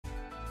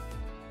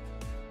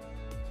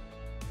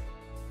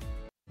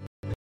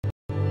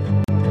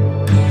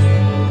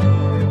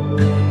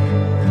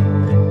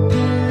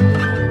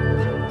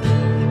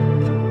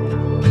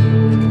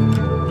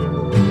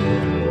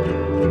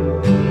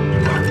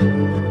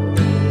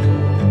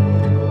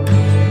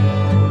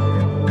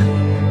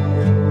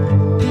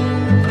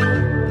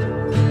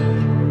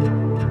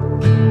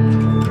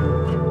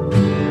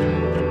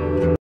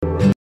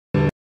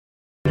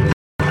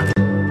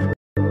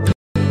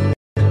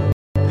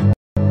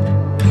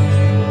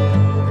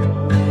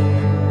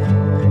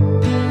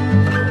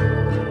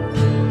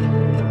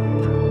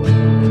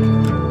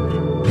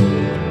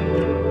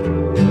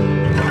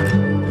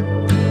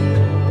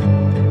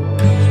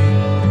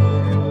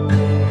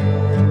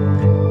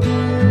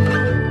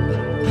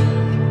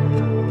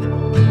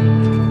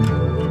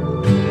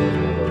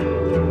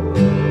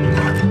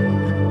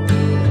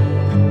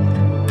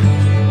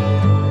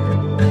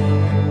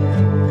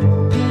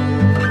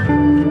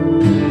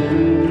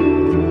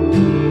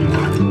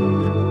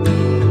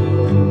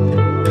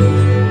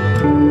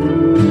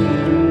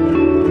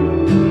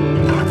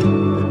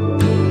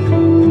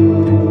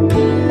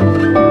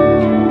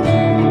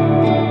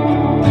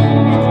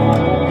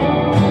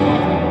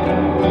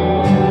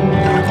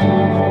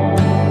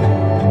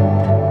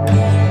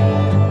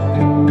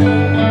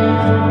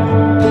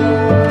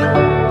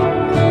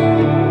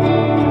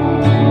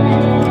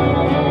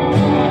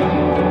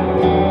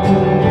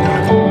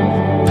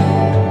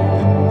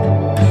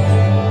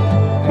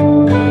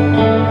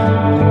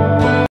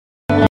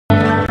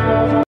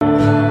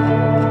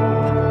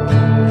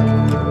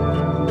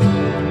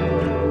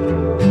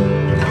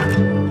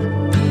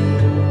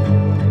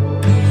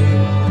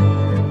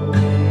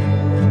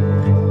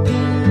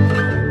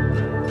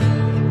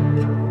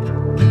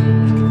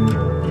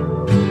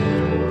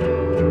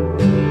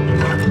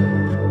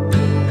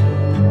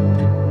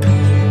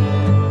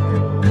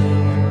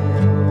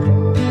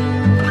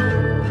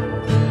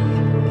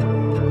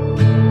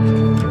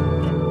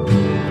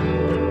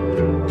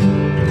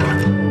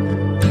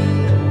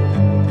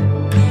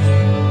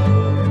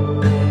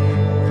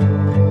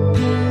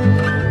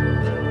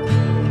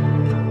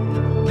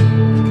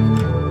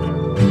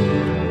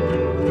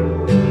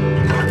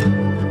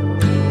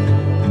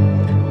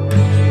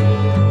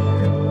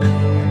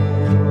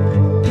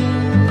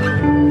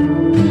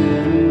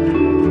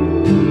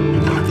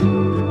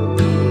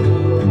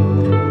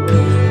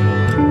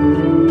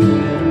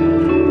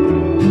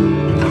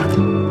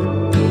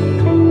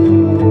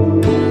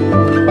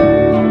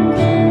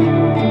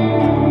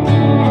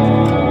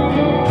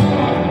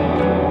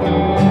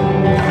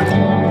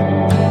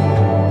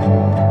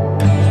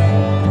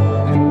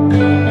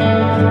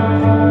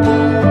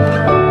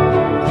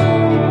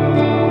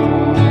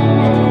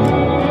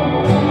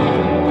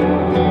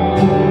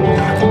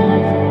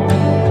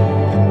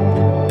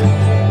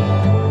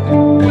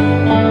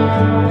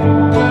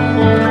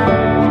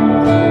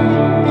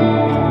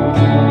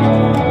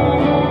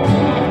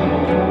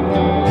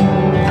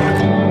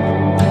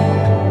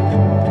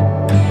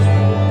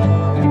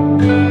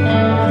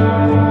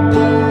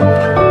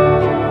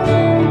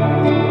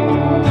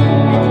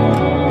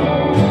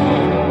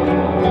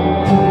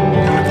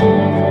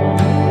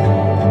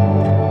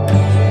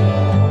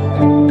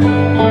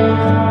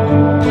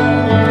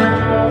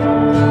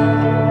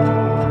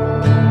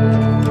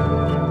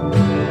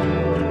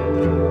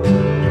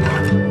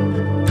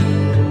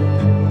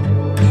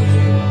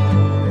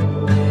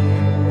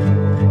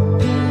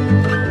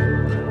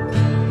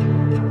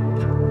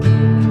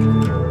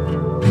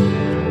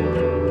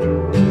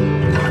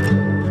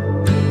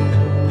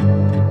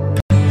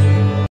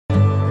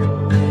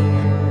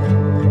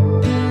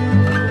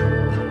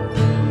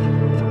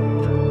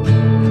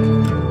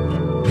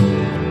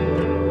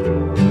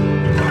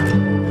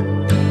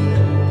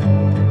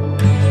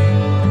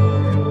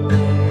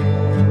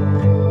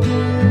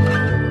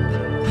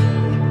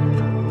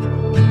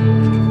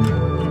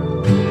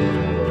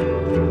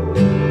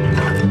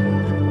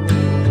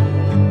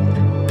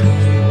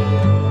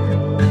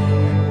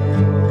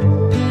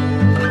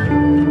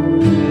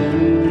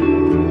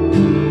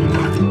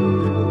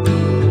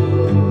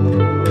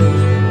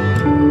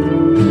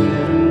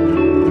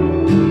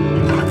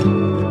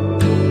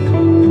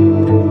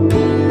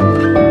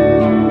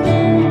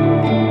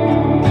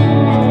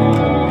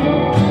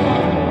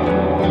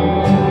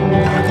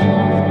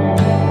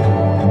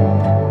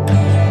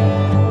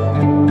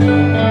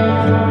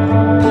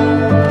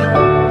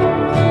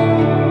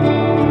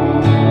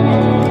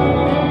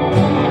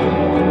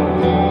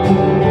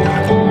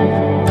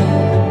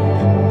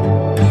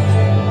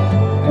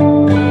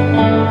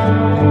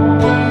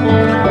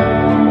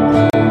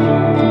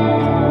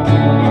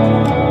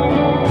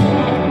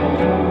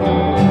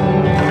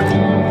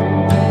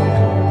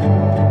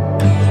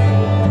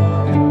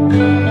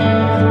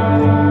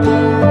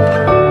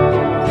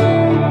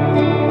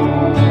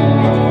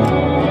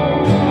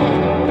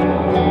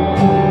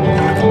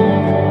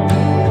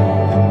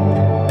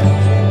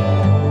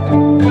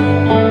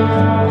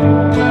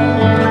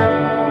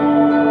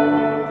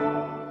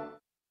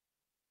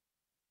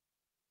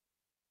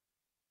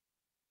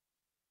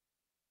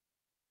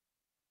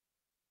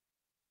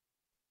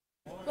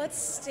Let's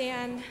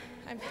stand.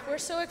 We're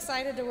so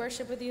excited to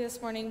worship with you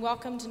this morning.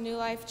 Welcome to New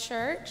Life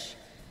Church.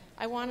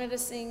 I wanted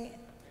to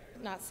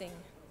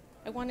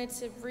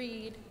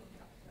read.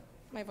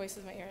 My voice is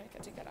in my ear. I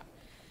gotta take that out.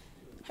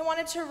 I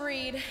wanted to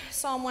read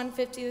Psalm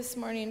 150 this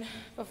morning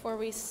before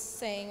we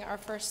sang our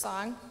first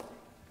song.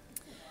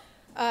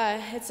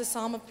 It's a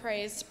psalm of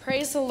praise.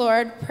 Praise the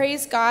Lord.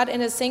 Praise God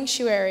in his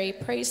sanctuary.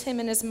 Praise him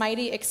in his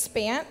mighty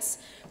expanse.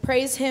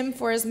 Praise him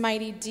for his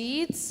mighty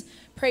deeds.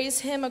 Praise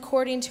him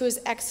according to his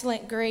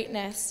excellent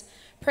greatness.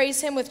 Praise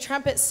him with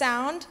trumpet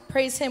sound.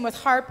 Praise him with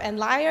harp and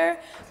lyre.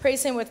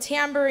 Praise him with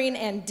tambourine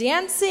and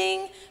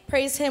dancing.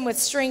 Praise him with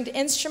stringed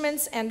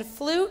instruments and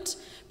flute.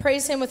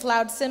 Praise him with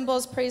loud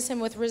cymbals. Praise him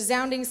with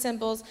resounding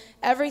cymbals.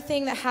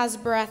 Everything that has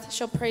breath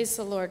shall praise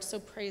the Lord. So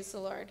praise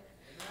the Lord.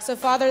 So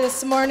Father,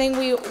 this morning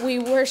we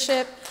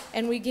worship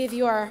and we give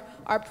you our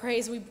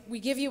praise. We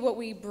give you what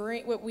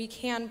we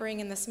can bring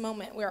in this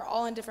moment. We are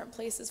all in different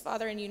places,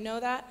 Father, and you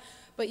know that.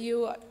 But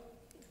you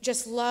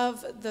just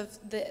love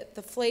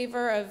the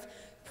flavor of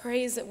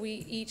praise that we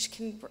each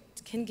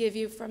can give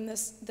you from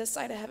this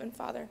side of heaven,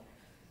 Father.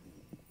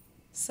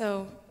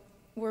 So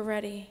we're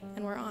ready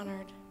and we're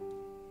honored.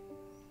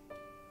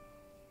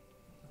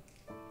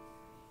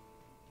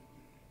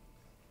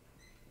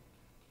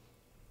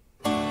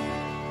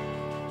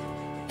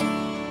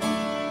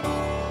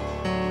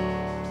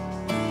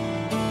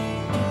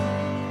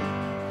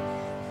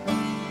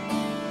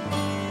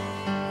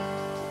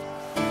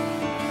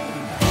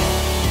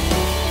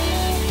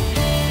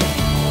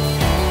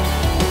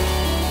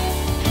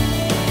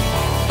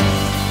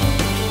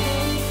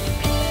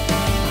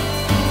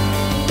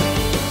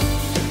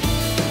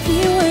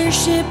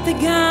 Worship the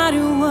God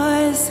who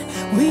was,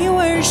 we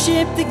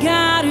worship the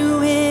God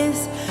who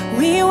is,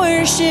 we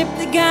worship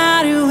the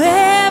God who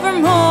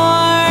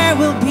evermore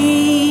will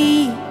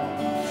be.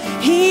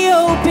 He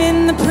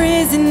opened the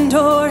prison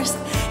doors,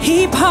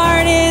 he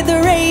parted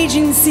the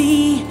raging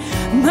sea.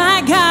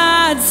 My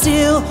God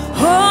still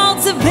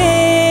holds a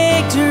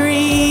victory.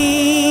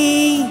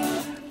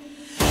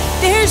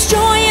 There's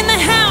joy in the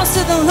house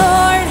of the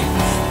Lord,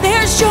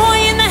 there's joy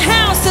in the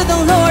house of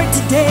the Lord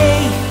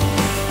today.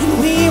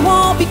 We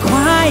won't be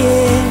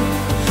quiet,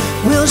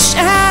 we'll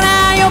shout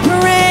out your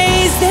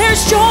praise.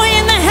 There's joy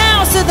in the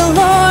house of the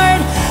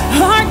Lord,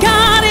 our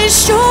God is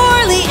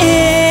surely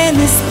in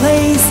this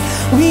place.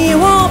 We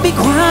won't be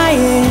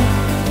quiet,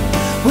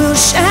 we'll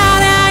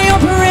shout out your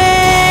praise.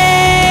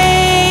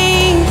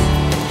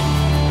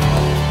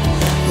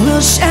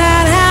 We'll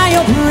shout out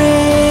your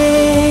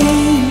praise.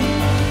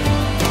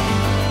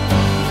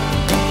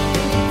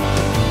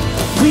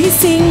 We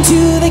sing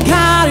to the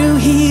God who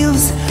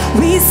heals,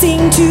 we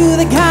sing to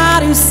the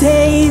God who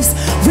saves.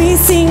 We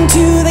sing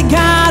to the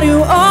God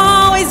who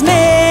always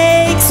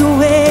makes a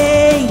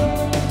way.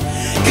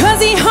 'Cause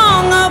he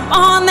hung up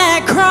on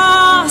that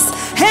cross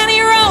and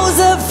he rose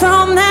up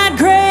from that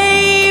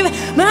grave.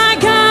 My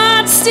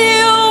God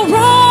still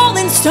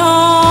rolling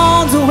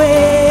stones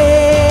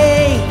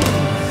away.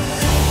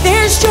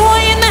 There's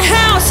joy in the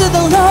house of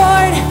the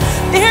Lord,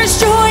 there's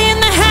joy in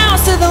the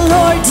house of the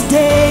Lord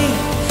today.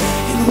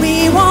 And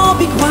we won't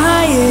be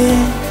quiet,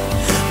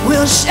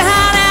 we'll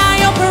shout out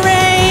your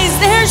praise.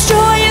 There's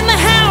joy in the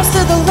house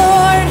of the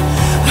Lord,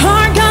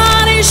 our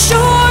God is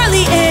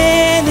surely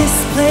in this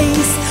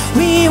place.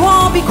 We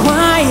won't be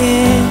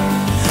quiet,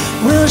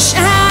 we'll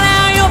shout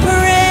out your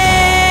praise.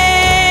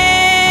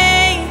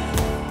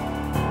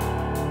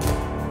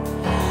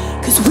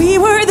 'Cause we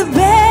were the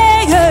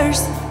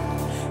beggars,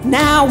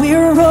 now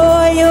we're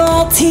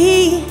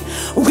royalty.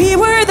 We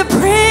were the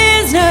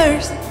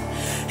prisoners,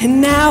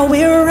 and now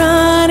we're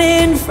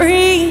running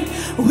free.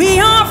 We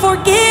are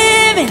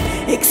forgiven,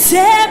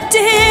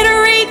 accepted,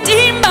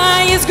 redeemed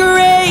by his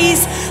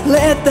grace.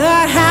 Let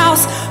the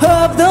house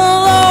of the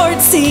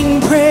Lord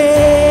sing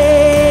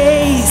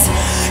praise.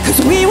 'Cause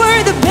we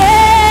were the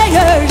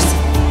beggars,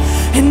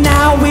 and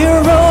now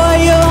we're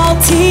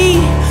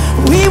royalty.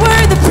 We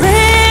were the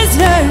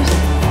prisoners,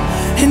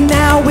 and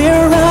now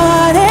we're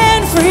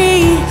running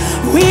free.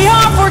 We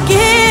are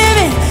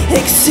forgiven,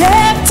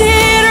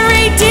 accepted,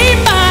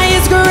 redeemed by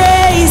his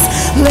grace.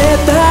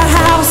 Let the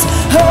house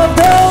of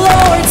the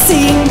Lord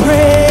sing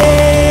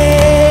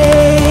praise.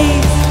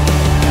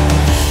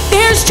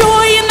 There's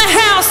joy in the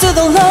house of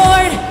the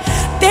Lord,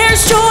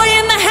 there's joy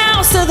in the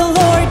house of the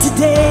Lord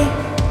today.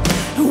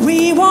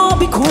 We won't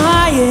be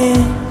quiet,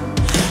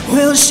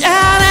 we'll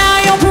shout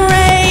out your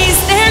praise.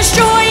 There's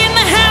joy in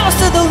the house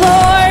of the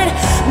Lord,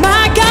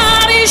 my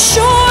God is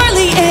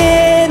surely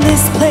in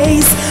this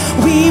place.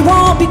 We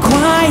won't be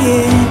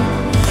quiet,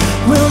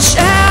 we'll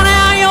shout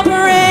out your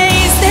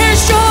praise.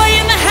 There's joy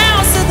in the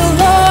house of the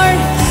Lord,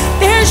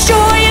 there's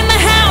joy in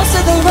the house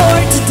of the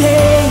Lord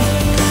today.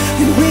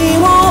 And we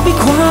won't be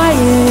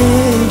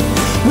quiet,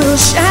 we'll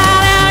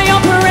shout out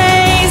your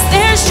praise.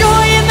 There's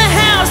joy in the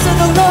house of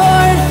the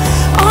Lord,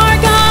 our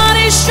God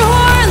is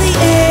surely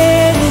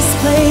in this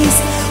place.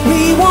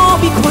 We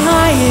won't be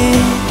quiet,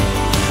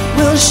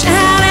 we'll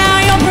shout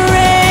out your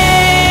praise.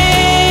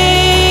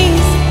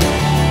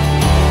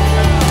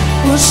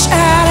 We'll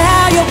shout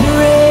out your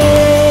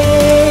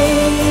praise.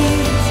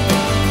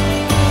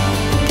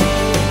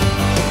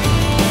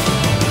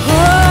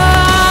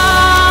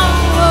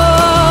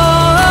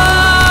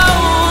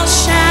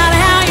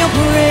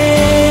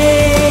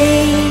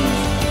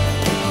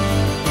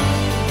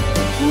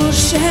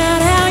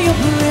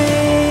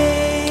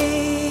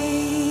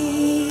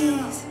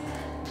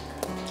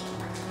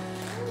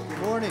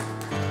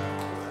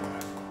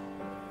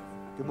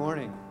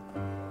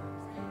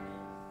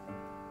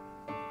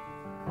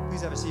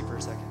 Please have a seat for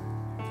a second.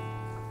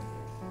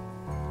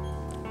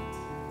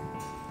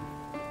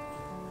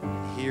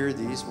 Hear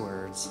these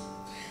words.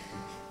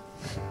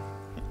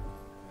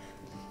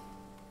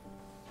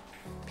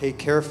 Pay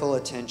careful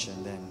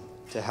attention, then,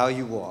 to how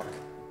you walk,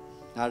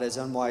 not as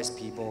unwise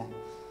people,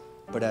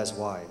 but as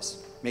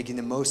wise, making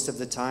the most of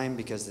the time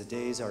because the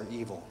days are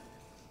evil.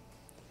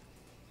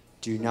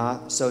 Do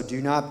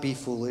not be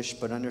foolish,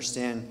 but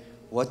understand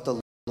what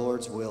the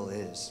Lord's will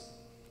is.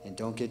 And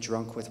don't get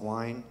drunk with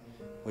wine,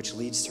 which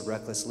leads to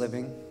reckless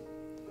living,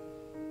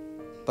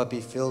 but be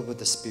filled with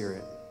the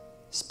Spirit,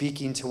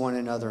 speaking to one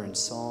another in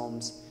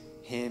psalms,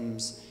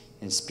 hymns,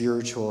 and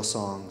spiritual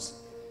songs,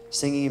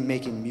 singing and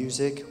making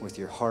music with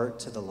your heart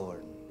to the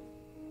Lord.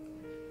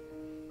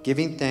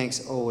 Giving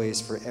thanks always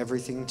for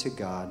everything to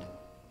God,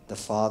 the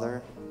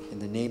Father, in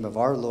the name of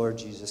our Lord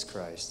Jesus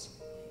Christ,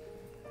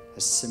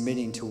 as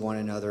submitting to one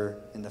another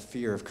in the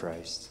fear of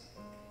Christ.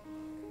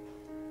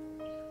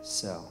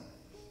 So,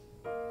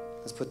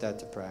 let's put that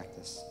to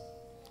practice.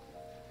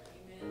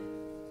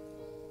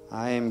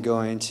 I am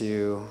going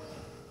to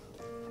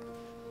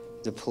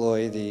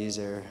deploy these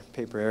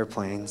paper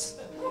airplanes.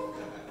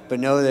 But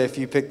know that if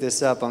you pick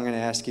this up, I'm going to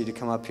ask you to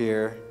come up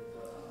here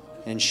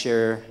and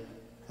share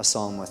a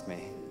psalm with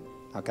me.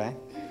 Okay?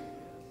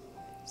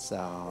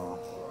 So,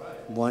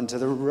 one to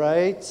the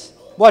right.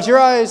 Watch your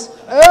eyes.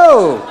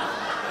 Oh!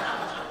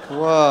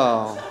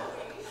 Whoa.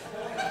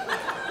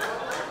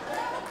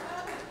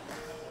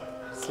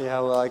 See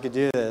how well I could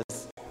do this.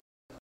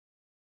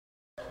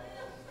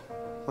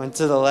 One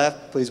to the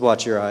left. Please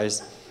watch your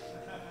eyes.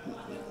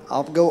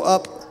 I'll go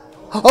up.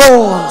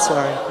 Oh, I'm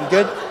sorry. You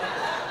good?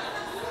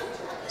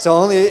 So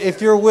only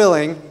if you're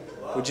willing,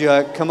 would you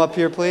come up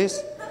here,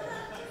 please?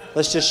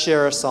 Let's just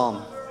share a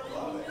psalm.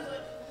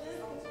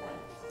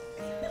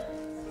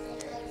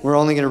 We're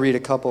only going to read a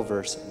couple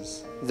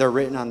verses. They're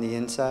written on the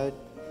inside.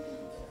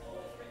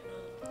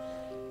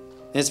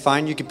 And it's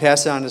fine. You can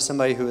pass it on to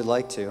somebody who would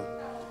like to.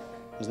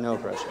 There's no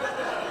pressure.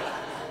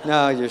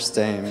 No, you're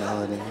staying,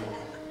 Melody.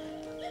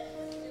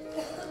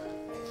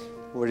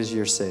 What does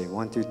yours say?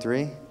 1 through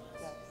 3?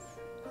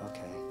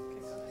 Okay.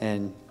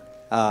 And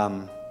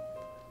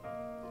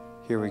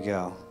here we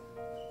go.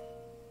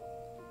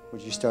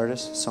 Would you start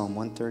us? Psalm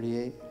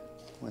 138,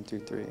 1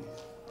 through 3.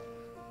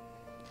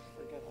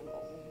 Forget I'm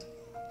old.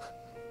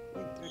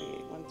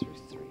 138, 1 through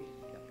 3.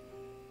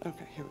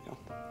 Okay, here we go.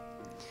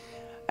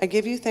 I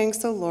give you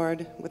thanks, O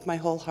Lord, with my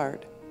whole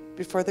heart.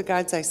 Before the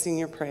gods I sing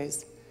your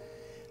praise.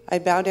 I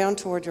bow down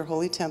toward your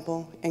holy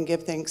temple and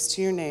give thanks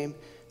to your name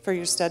for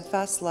your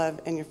steadfast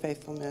love and your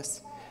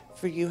faithfulness.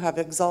 For you have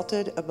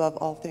exalted above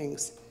all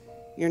things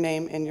your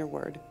name and your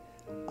word.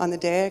 On the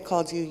day I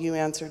called you, you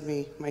answered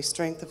me. My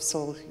strength of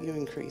soul you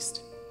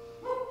increased.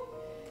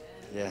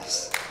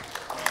 Yes.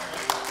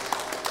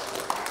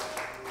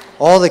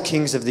 All the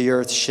kings of the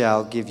earth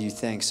shall give you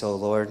thanks, O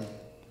Lord,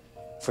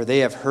 for they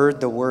have heard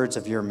the words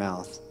of your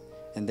mouth,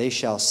 and they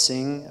shall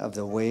sing of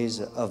the ways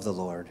of the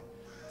Lord.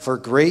 For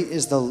great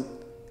is the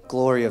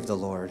glory of the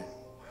Lord.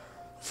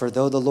 For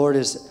though the Lord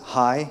is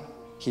high,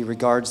 he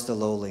regards the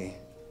lowly,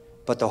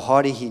 but the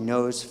haughty he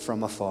knows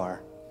from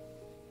afar.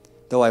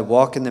 Though I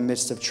walk in the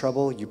midst of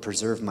trouble, you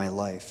preserve my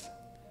life.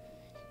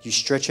 You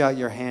stretch out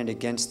your hand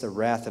against the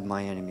wrath of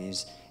my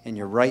enemies, and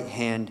your right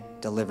hand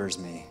delivers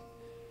me.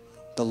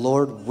 The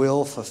Lord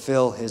will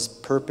fulfill his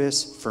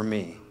purpose for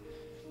me.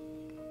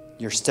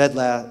 Your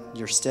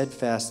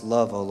steadfast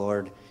love, O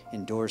Lord,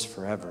 endures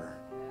forever.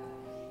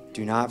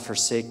 Do not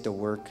forsake the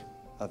work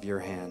of your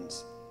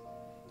hands.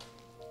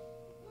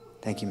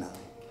 Thank you, Melanie.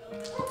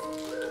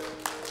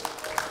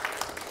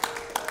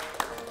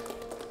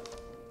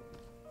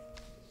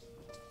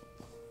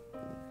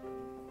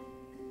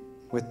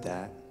 With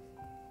that,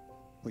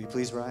 will you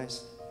please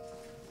rise?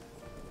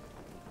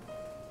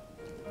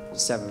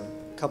 Just have a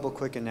couple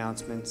quick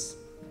announcements.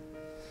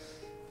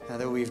 Now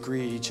that we've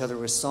greeted each other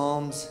with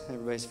psalms,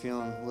 everybody's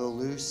feeling a little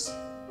loose.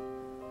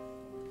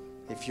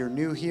 If you're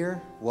new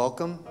here,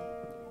 welcome,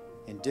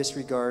 and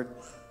disregard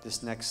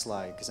this next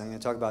slide because I'm going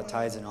to talk about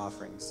tithes and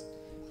offerings.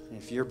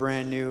 And if you're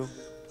brand new,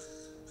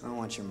 I don't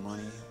want your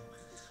money.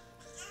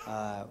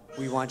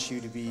 We want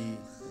you to be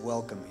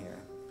welcome here.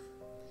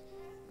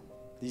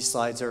 These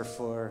slides are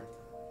for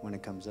when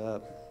it comes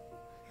up.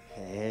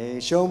 Hey,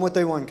 show them what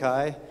they want,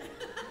 Kai.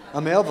 A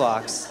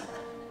mailbox,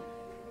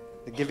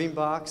 the giving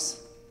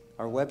box,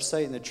 our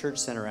website, and the Church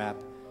Center app.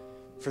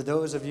 For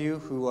those of you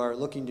who are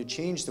looking to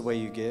change the way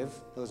you give,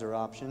 those are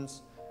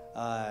options.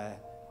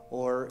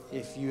 Or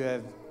if you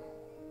have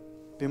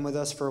been with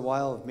us for a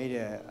while,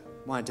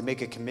 wanted to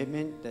make a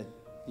commitment that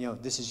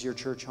this is your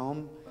church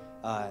home,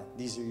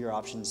 these are your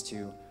options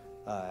to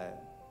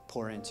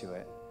pour into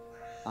it.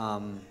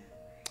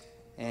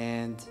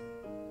 And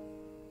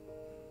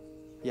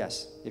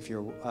yes, if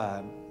you're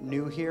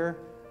new here,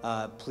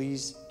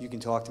 please, you can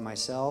talk to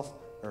myself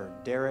or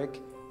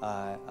Derek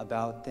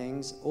about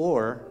things.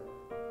 Or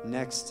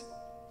next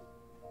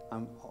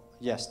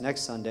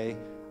Sunday,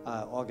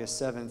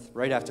 August 7th,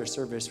 right after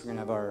service, we're going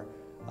to have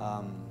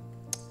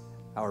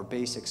our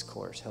basics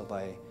course held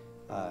by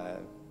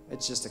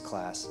It's just a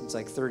class. It's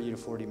like 30 to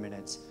 40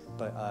 minutes.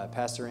 But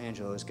Pastor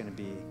Angelo is going to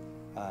be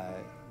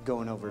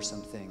going over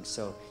some things.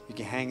 So you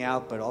can hang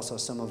out, but also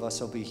some of us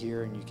will be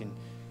here, and you can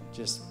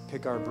just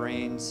pick our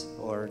brains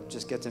or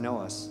just get to know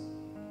us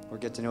or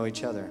get to know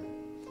each other.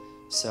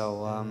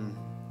 So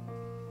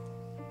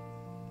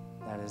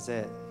that is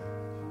it.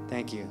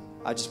 Thank you.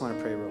 I just want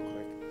to pray real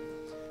quick.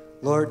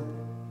 Lord,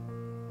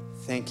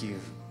 thank you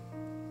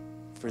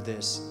for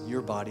this,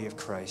 your body of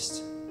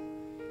Christ.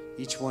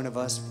 Each one of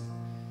us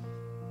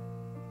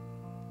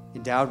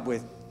endowed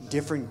with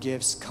different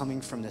gifts coming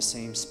from the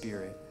same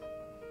Spirit.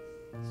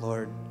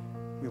 Lord,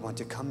 we want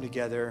to come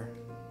together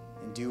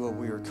and do what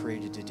we were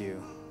created to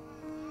do.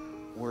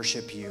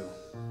 Worship you.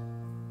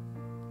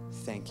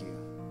 Thank you.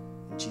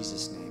 In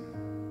Jesus' name,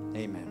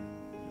 amen.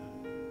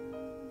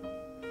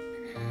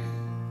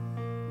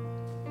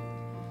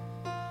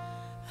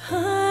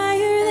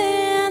 Higher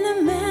than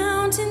the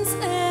mountains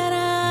that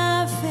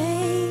I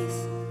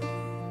face,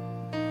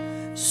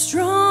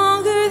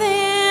 stronger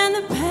than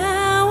the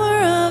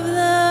power of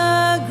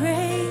the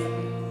grave,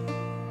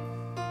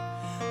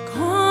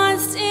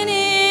 constant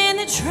in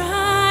the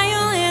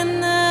trial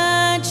and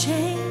the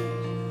change.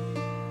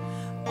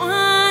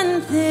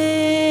 One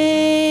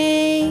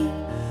thing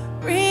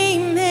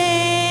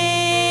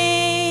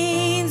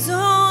remains, oh,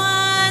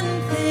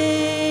 one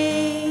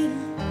thing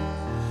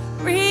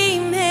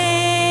remains.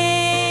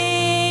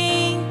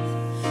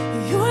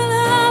 Your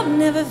love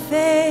never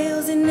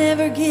fails, it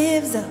never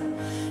gives up,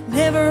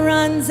 never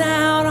runs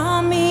out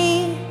on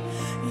me.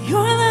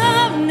 Your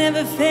love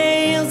never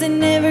fails, it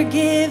never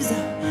gives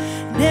up,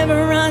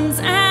 never runs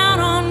out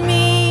on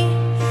me.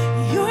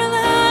 Your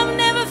love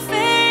never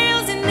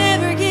fails, it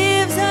never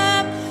gives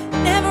up,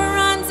 never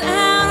runs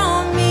out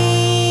on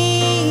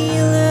me.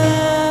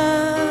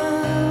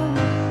 Love.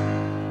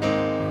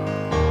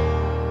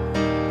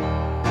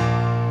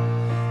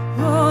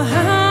 Oh,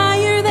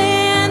 higher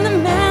than the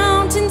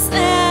mountains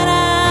that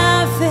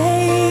I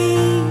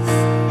face,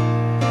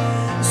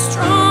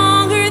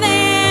 stronger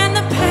than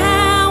the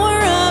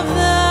power of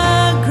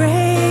the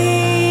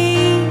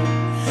grave.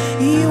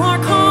 You are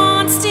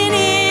constant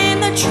in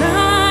the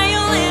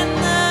trial and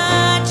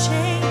the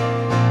change.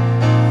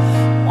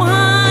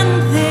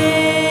 One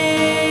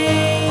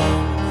thing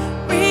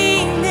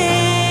remains,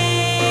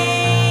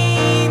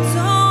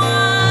 oh,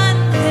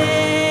 one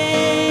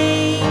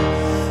thing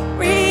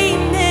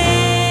remains.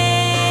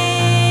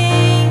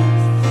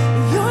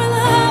 Your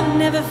love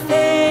never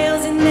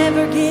fails, it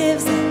never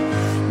gives up,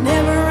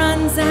 never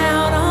runs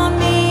out on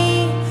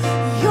me.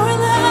 Your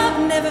love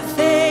never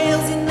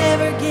fails, it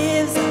never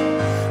gives up,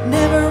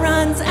 never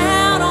runs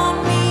out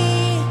on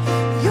me.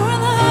 Your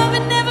love,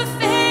 it never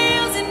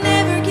fails, it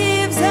never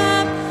gives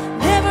up,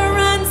 never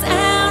runs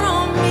out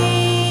on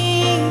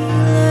me.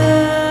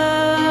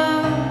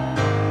 Love.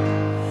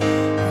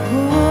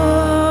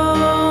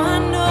 Oh, I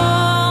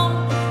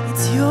know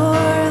it's your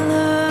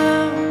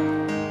love.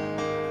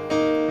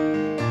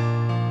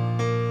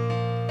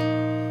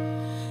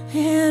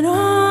 And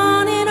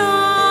on and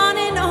on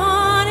and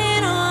on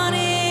and on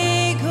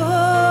it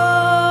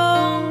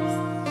goes.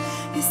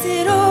 Yes,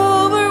 it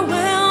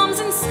overwhelms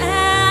and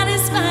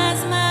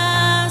satisfies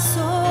my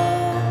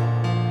soul.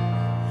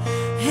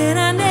 And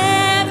I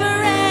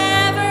never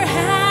ever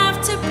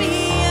have to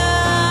be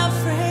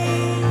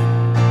afraid.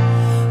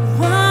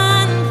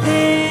 One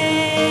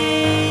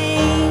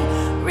thing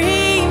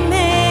remains,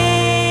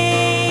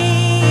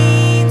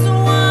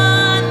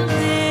 one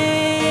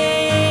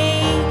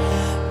thing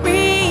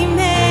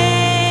remains.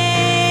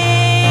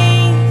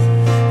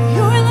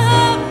 Your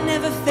love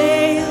never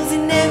fails, it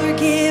never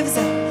gives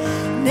up,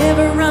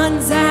 never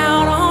runs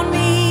out on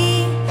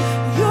me.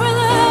 Your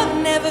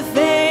love never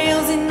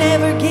fails, it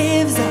never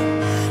gives up,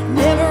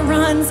 never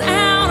runs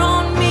out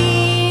on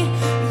me.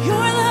 Your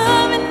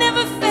love, it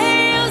never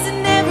fails,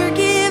 it never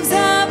gives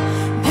up,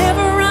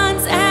 never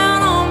runs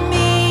out on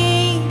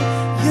me.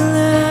 Your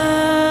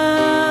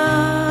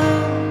love,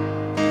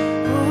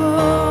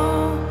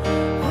 oh,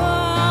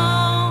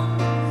 oh,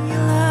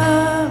 your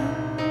love.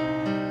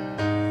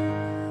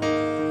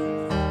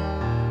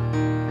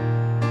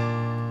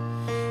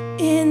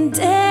 In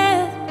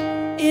death,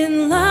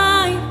 in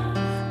life,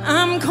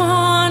 I'm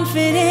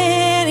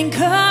confident and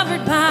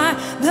covered by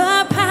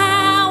the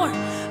power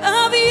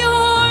of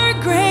your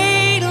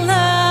great love.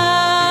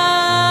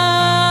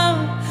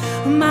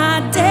 My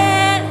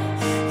debt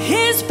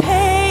is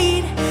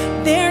paid,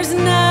 there's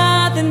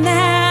nothing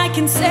that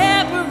can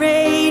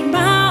separate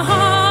my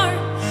heart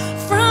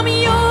from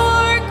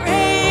your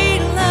great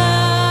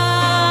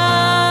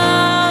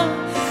love.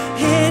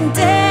 In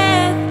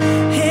death,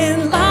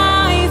 in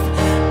life,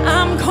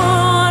 I'm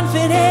confident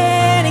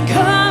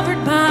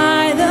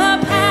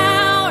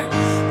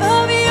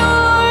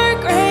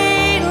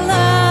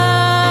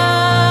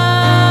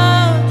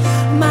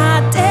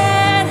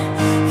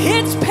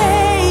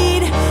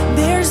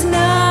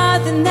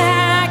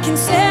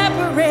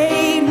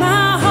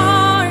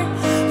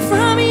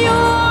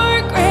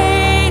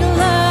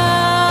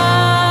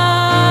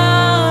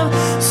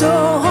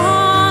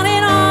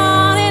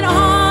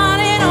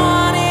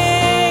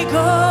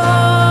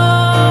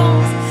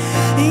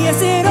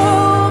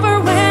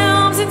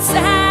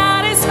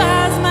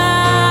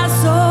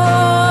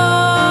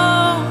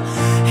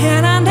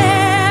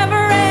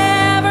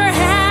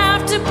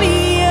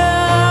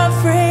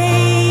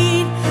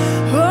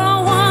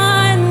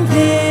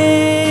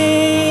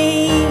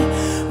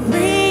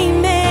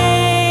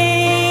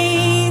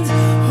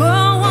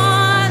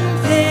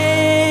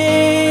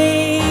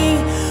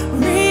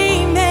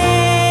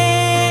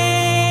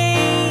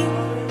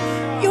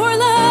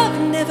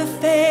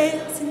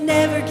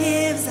never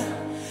gives up,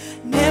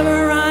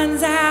 never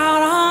runs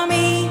out on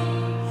me.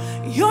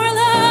 Your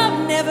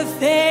love never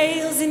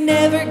fails, it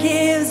never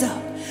gives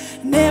up,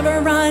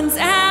 never runs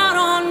out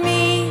on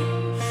me.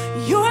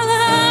 Your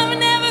love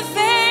never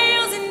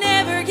fails, it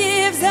never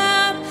gives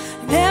up,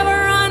 never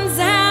runs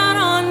out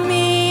on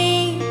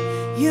me.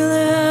 Your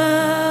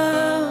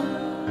love,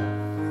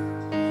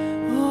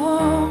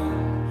 oh,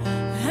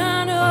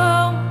 I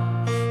know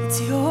it's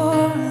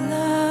your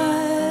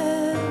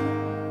love.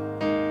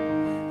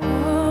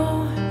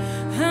 Oh,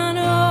 I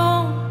know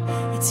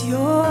it's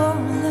your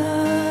love.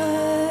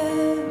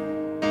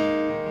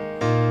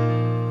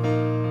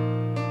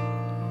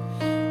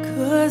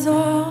 'Cause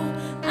all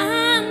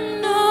I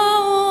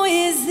know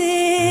is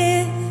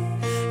this,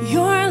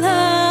 your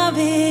love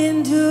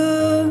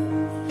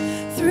endures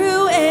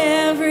through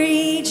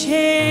every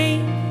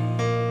change.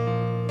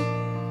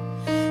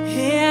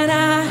 And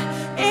I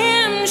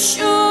am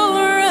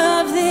sure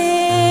of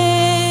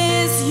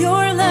this,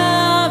 your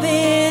love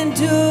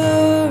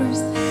endures,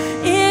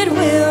 it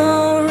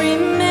will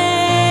remain.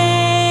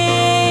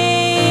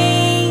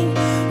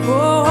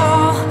 Oh,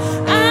 all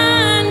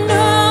I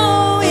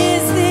know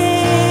is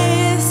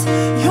this,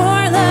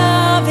 your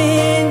love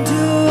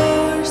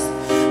endures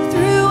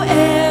through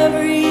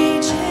every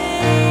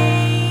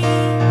change.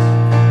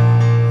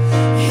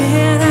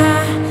 And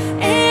I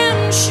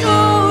am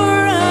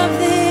sure of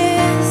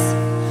this,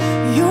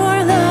 your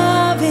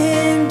love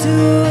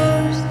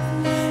endures,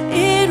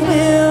 it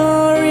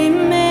will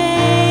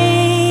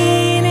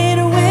remain, it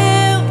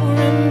will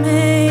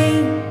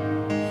remain,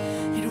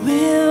 it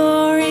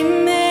will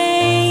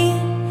remain,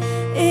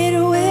 it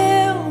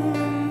will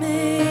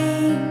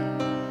remain,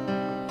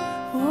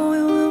 oh,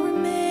 it will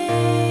remain.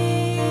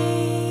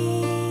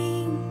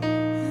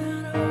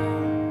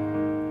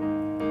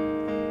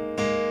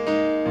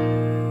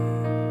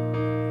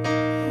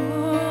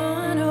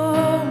 I know.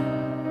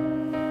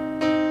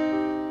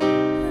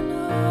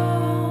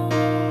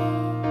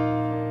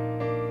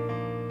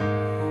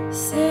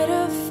 Set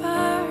a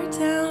fire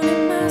down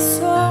in my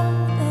soul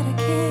that I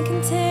can't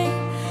contain,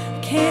 I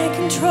can't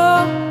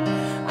control.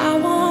 I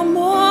want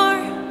more,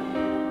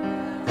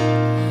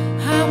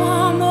 I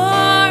want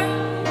more.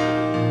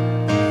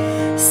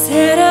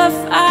 Set a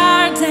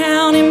fire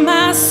down in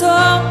my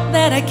soul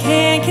that I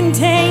can't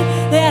contain,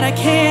 that I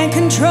can't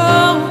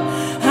control.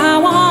 I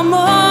want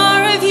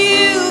more of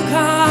you,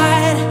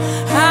 God.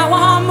 I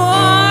want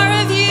more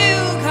of you,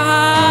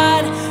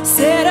 God.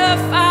 Set a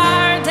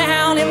fire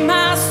down in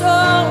my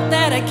soul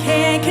that I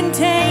can't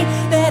contain,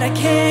 that I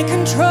can't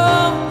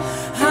control.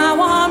 I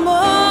want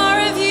more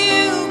of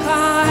you,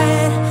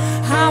 God.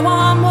 I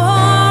want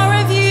more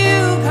of you,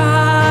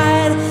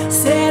 God.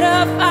 Set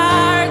a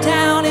fire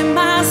down in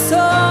my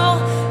soul,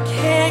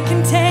 can't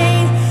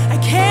contain, I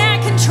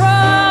can't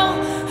control.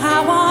 I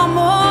want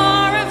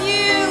more of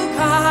you,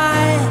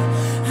 God.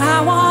 I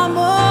want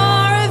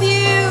more of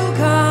you,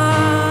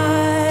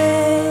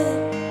 God.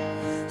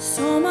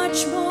 So much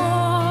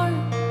more.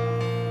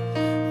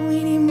 We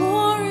need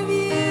more of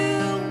you.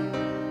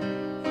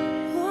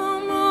 Oh,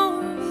 more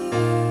of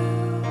you.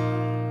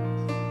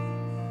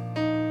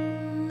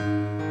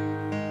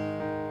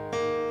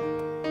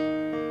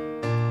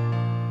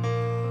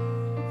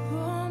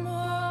 Oh,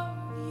 more of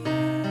you.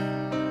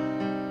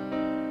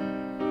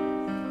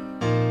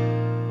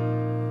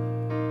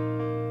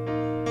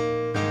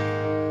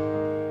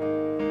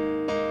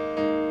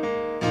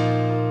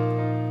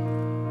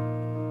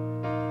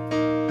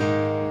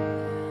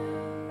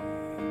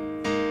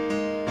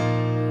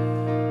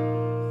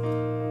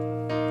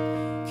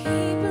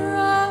 Keeper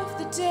of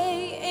the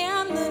day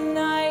and the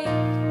night,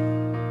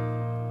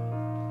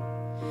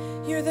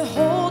 you're the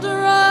holder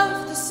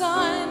of the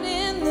sun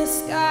in the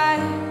sky.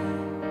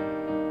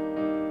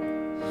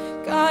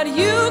 God,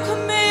 you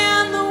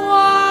command the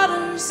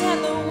waters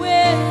and the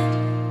wind.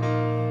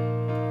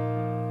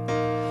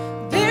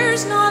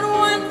 There's not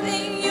one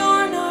thing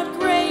you're not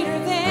greater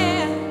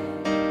than.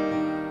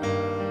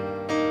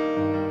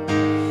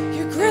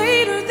 You're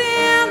greater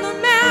than the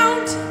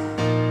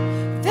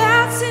mountain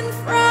that's in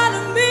front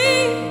of me.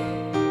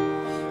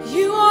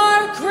 You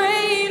are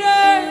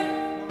greater.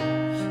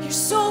 You're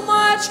so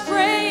much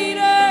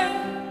greater.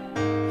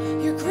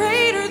 You're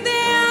greater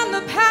than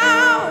the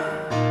power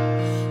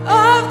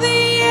of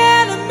the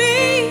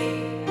enemy.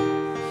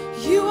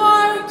 You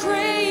are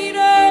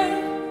greater.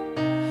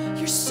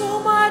 You're so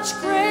much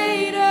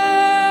greater.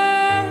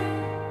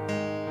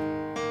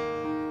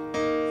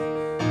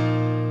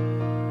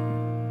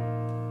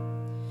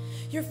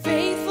 You're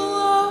faithful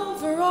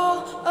over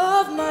all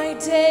of my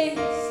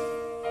days.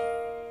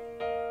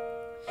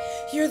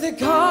 You're the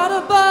God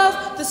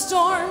above the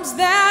storms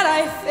that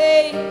I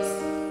face.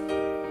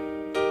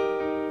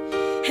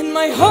 And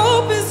my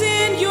hope is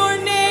in your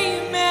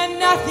name and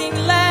nothing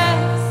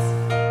less.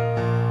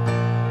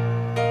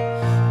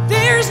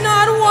 There's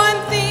not one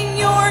thing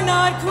you're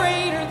not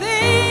greater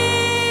than.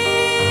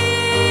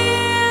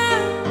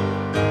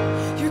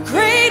 You're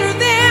greater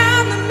than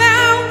the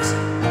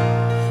mountain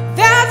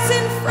that's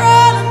in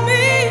front of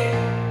me.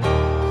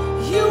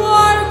 You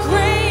are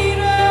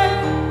greater.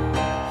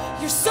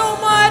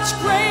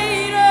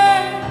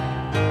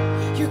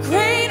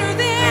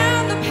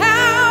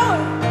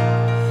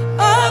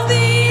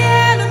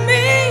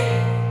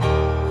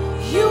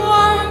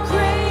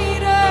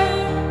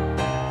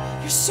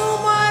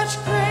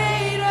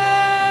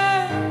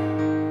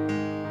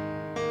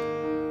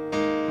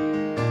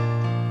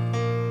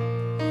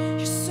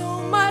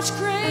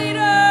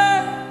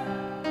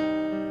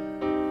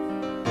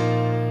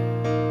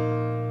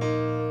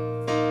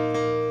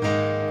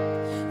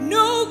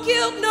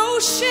 no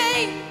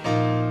shame,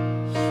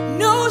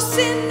 no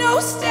sin, no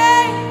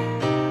stain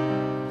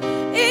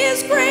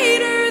is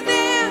greater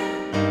than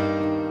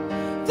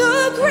the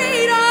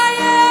great I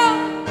am.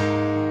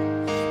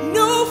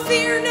 No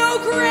fear, no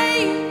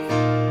grave,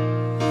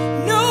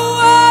 no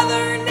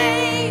other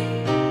name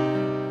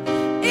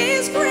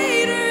is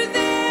greater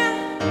than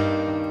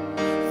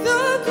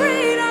the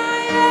great I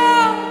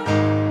am.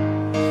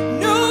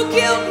 No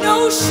guilt,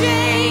 no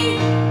shame,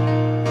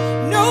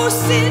 no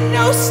sin,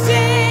 no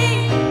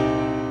stain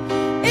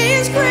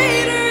is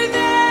greater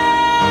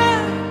than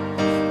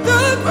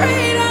the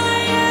great I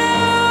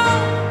am.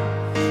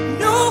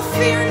 No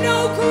fear, no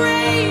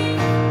grave,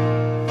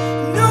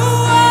 no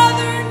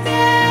other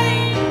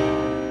name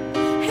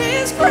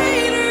is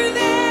greater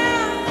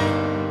than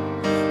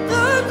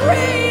the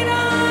great I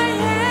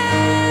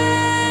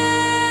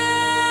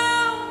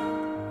am.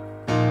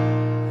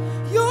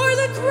 You're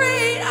the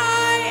great I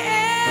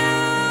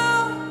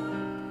am.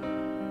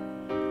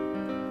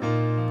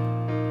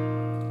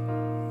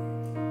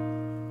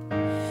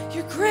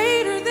 You're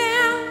greater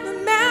than the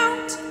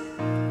mountain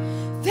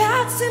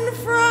that's in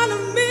front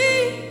of me.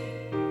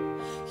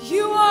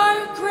 You are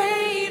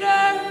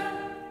greater.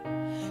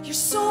 You're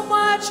so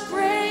much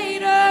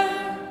greater.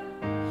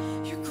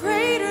 You're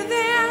greater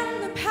than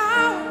the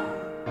power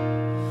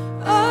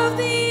of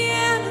the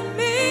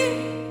enemy.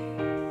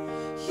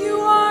 You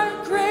are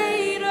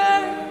greater.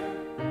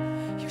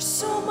 You're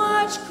so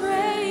much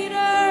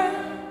greater.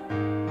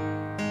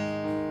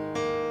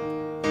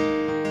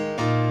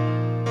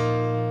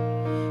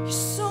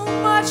 You're so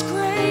much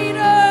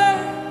greater.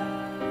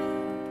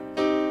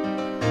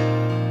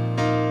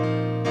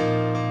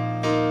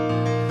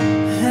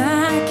 I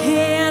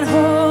can't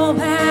hold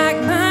back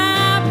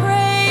my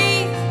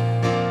praise.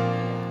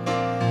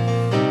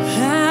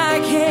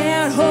 I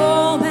can't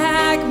hold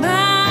back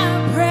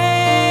my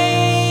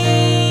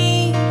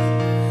praise.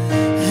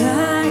 I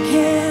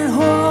can't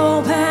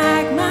hold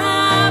back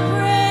my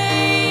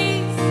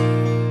praise.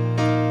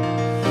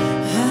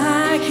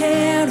 I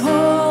can't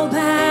hold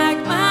back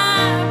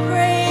my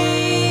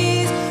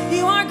praise.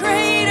 You are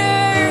greater.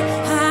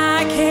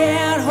 I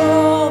can't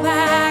hold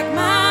back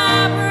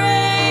my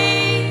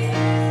praise.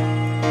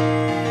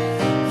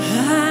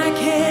 I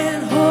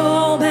can't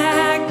hold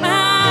back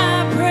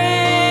my praise.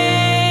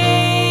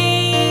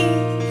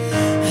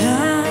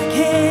 I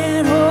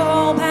can't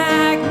hold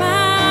back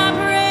my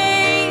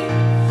praise.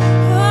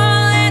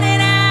 Oh, let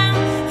it out.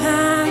 I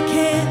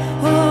can't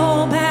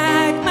hold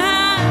back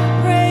my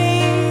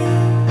praise.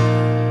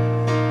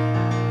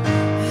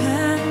 I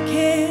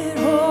can't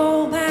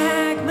hold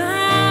back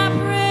my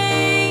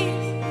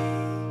praise.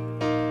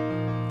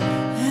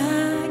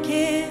 I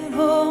can't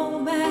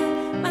hold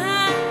back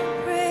my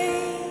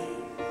praise.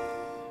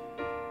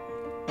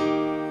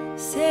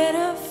 Set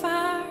a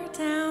fire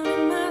down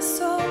in my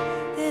soul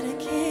that I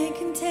can't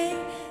contain,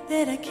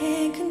 that I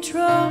can't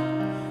control.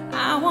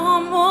 I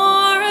want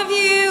more of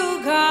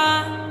you,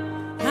 God.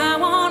 I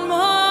want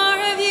more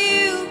of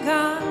you,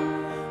 God.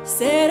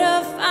 Set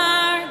a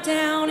fire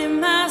down in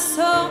my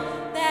soul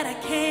that I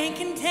can't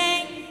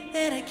contain,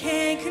 that I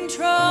can't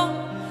control.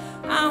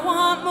 I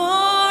want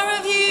more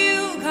of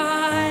you,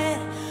 God.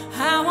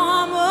 I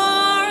want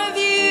more of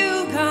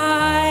you,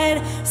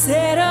 God.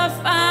 Set a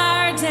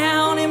fire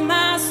down in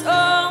my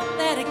soul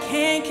that I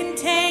can't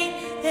contain,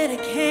 that I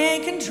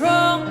can't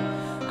control.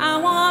 I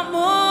want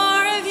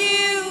more of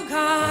you,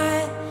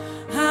 God.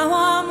 I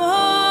want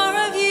more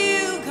of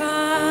you,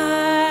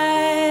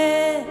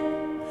 God.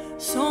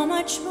 So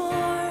much more.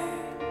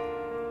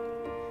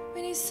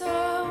 We need so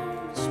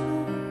much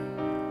more.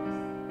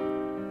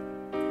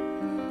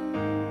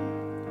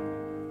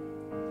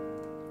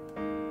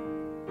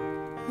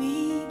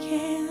 We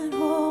can't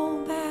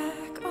hold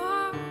back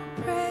our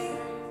praise.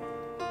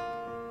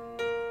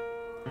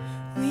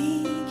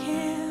 We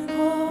can't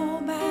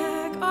hold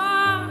back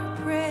our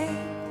praise.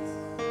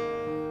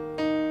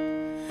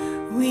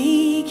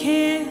 We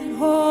can't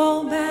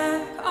hold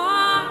back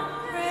our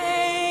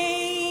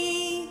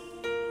praise.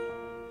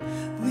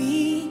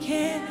 We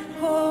can't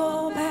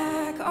hold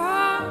back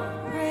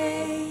our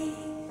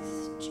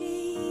praise,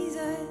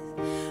 Jesus.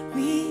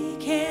 We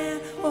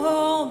can't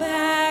hold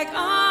back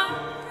our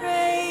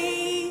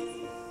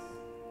praise.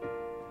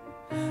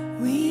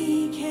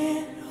 We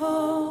can't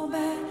hold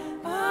back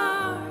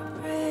our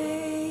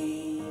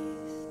praise.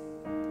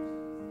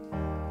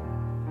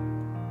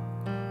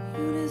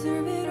 You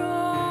deserve it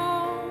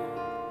all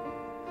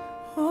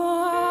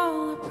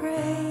the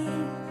praise.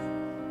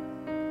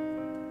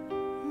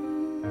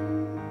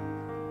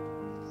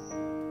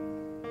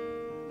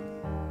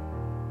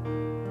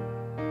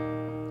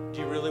 Do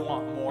you really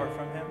want more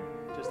from him?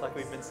 Just like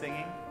we've been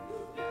singing?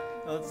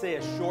 Now let's say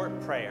a short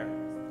prayer.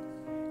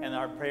 And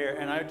our prayer,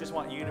 and I just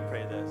want you to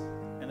pray this,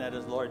 and that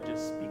is, Lord,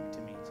 just speak to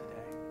me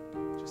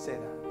today. Just say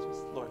that.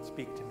 Just, Lord,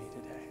 speak to me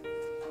today.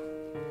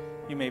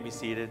 You may be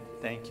seated.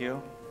 Thank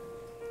you.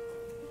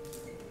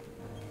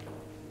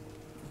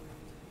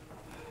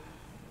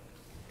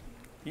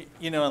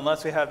 You know,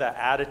 unless we have that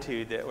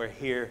attitude that we're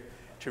here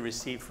to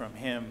receive from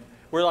him,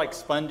 we're like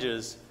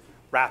sponges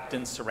wrapped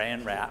in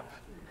saran wrap.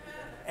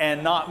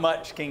 And not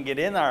much can get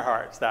in our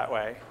hearts that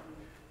way.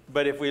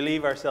 But if we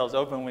leave ourselves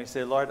open, we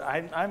say, Lord,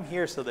 I'm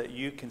here so that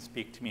you can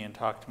speak to me and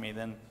talk to me,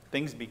 then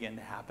things begin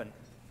to happen.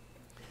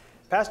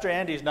 Pastor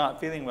Andy's not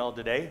feeling well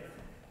today,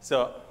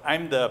 so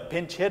I'm the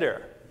pinch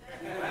hitter.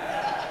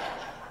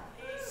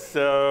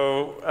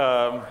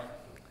 So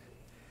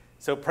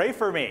pray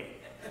for me.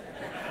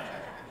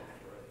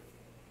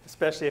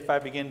 Especially if I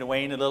begin to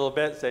wane a little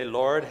bit, say,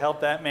 Lord, help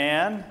that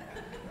man.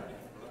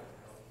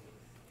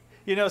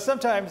 You know,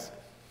 sometimes,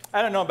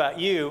 I don't know about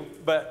you,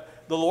 but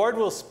the Lord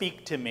will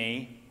speak to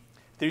me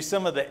through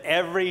some of the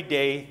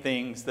everyday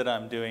things that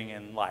I'm doing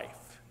in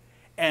life.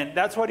 And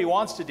that's what he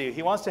wants to do.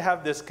 He wants to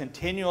have this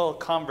continual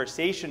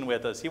conversation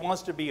with us. He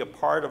wants to be a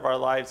part of our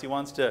lives. He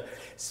wants to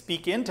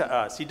speak into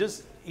us. He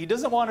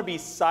doesn't want to be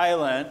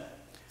silent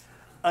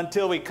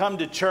until we come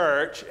to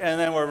church and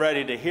then we're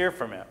ready to hear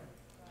from him.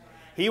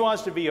 He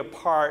wants to be a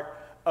part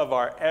of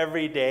our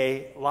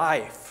everyday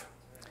life.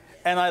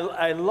 And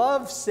I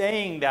love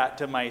saying that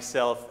to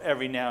myself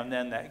every now and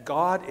then, that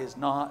God is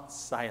not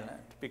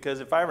silent. Because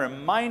if I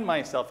remind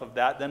myself of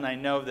that, then I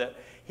know that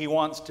he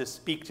wants to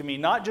speak to me,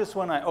 not just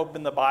when I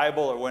open the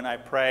Bible or when I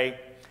pray,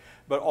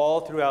 but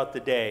all throughout the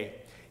day,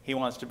 he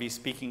wants to be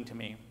speaking to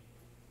me.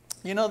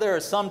 You know, there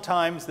are some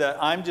times that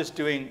I'm just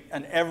doing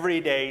an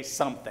everyday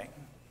something.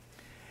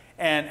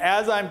 And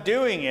as I'm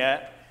doing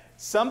it,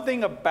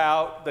 something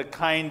about the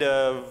kind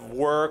of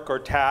work or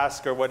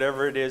task or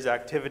whatever it is,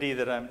 activity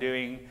that I'm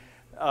doing,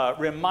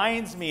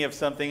 reminds me of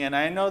something, and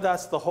I know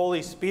that's the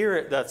Holy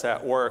Spirit that's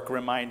at work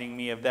reminding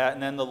me of that,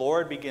 and then the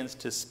Lord begins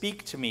to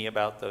speak to me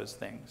about those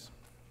things.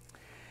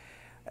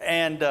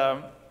 And,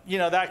 you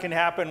know, that can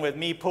happen with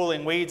me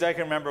pulling weeds. I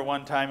can remember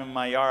one time in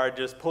my yard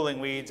just pulling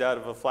weeds out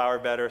of a flower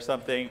bed or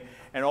something,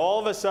 and all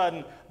of a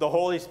sudden the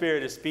Holy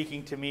Spirit is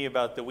speaking to me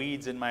about the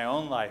weeds in my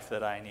own life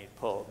that I need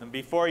pulled. And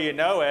before you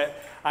know it,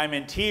 I'm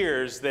in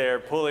tears there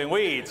pulling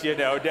weeds, you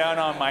know, down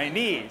on my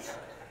knees.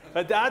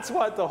 But that's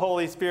what the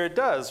Holy Spirit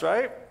does,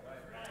 right?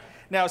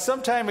 Now,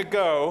 some time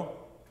ago,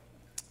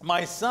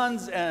 my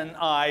sons and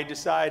I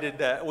decided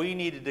that we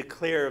needed to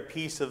clear a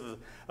piece of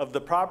the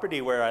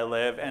property where I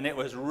live, and it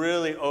was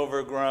really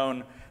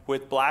overgrown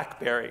with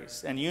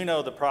blackberries. And you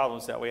know the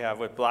problems that we have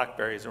with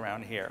blackberries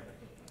around here.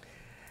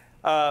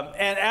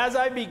 And as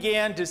I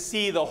began to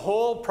see the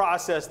whole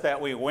process that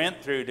we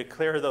went through to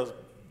clear those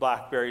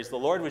blackberries, the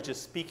Lord was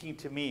just speaking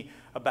to me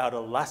about a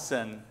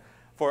lesson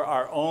for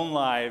our own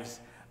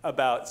lives,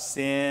 about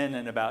sin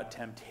and about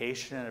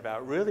temptation and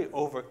about really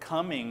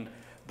overcoming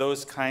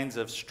those kinds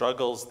of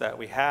struggles that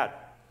we had.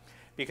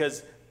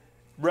 Because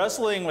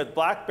wrestling with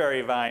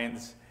blackberry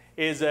vines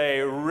is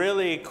a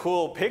really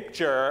cool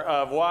picture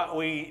of what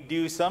we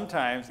do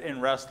sometimes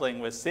in wrestling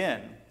with sin.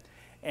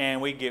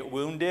 And we get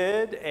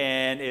wounded,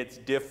 and it's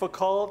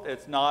difficult.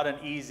 It's not an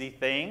easy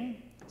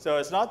thing. So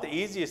it's not the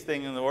easiest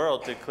thing in the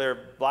world to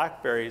clear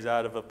blackberries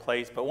out of a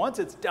place. But once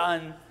it's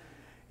done,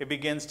 it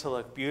begins to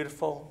look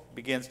beautiful,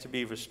 begins to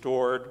be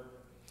restored.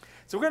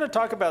 So we're going to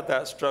talk about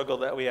that struggle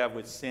that we have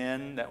with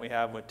sin, that we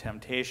have with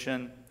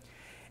temptation.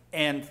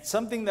 And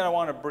something that I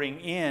want to bring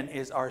in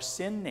is our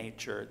sin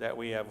nature that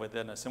we have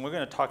within us. And we're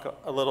going to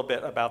talk a little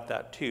bit about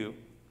that too.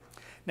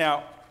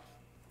 Now,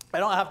 I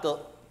don't have to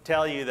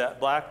tell you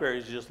that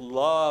blackberries just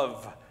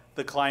love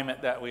the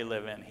climate that we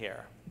live in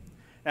here.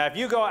 Now, if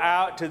you go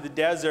out to the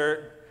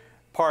desert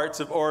parts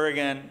of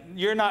Oregon,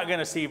 you're not going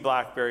to see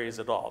blackberries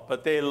at all.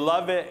 But they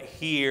love it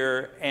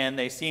here, and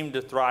they seem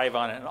to thrive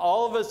on it. And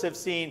all of us have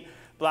seen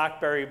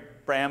blackberry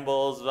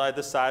brambles by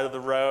the side of the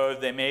road.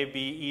 They may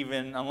be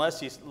even,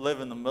 unless you live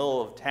in the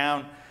middle of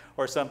town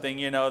or something,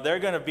 you know, they're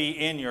going to be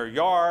in your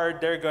yard.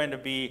 They're going to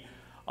be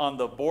on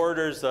the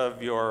borders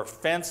of your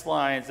fence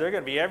lines. They're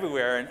going to be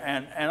everywhere.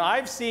 And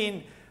I've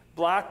seen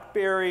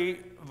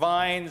blackberry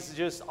vines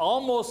just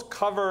almost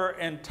cover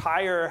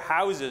entire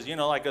houses, you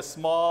know, like a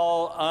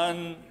small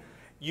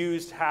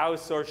unused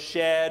house or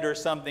shed or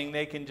something.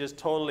 They can just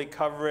totally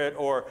cover it,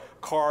 or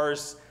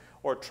cars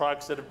or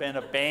trucks that have been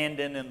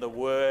abandoned in the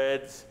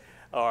woods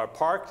or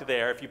parked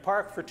there. If you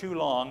park for too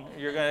long,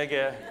 you're going to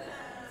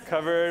get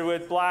covered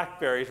with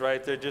blackberries,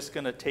 right? They're just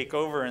going to take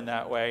over in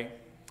that way.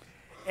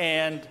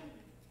 And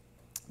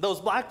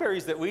those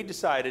blackberries that we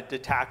decided to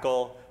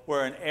tackle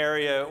were an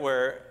area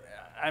where,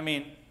 I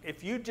mean,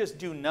 if you just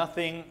do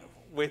nothing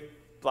with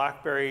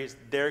blackberries,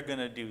 they're going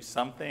to do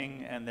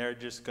something, and they're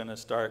just going to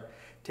start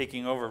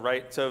taking over,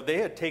 right? So they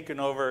had taken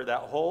over that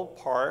whole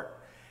part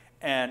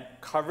and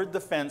covered the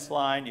fence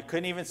line. You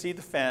couldn't even see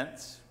the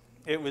fence.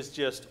 It was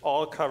just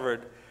all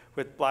covered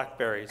with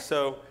blackberries.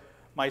 So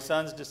my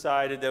sons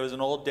decided there was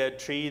an old dead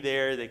tree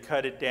there. They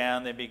cut it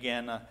down. They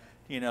began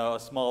a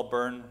small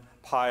burn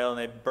pile, and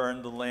they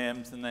burned the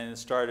limbs, and then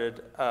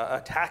started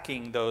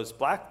attacking those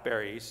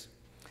blackberries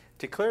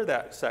to clear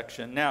that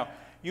section. Now,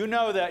 you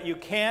know that you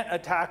can't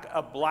attack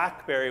a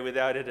blackberry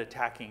without it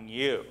attacking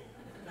you.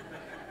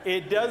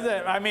 It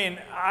doesn't, I mean,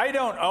 I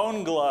don't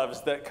own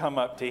gloves that come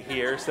up to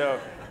here, so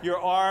your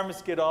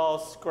arms get all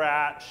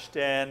scratched,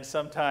 and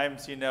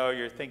sometimes, you know,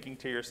 you're thinking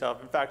to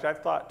yourself, in fact,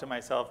 I've thought to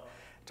myself,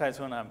 times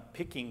when I'm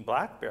picking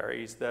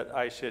blackberries that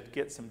I should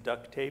get some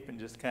duct tape and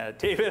just kind of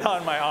tape it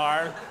on my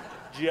arm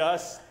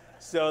just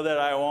so that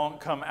I won't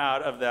come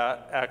out of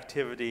that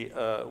activity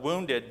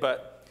wounded.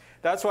 But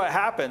that's what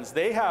happens.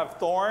 They have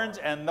thorns,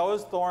 and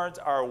those thorns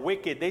are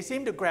wicked. They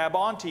seem to grab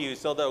onto you,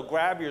 so they'll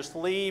grab your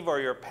sleeve or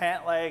your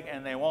pant leg,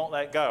 and they won't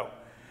let go.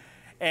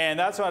 And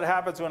that's what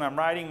happens when I'm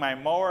riding my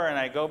mower and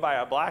I go by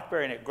a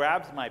blackberry and it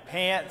grabs my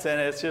pants,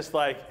 and it's just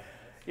like,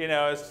 you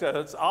know,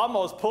 it's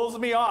almost pulls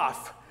me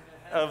off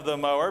of the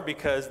mower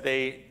because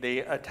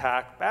they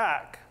attack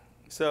back.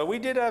 So we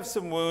did have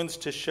some wounds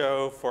to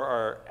show for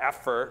our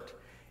effort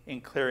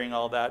in clearing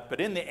all that. But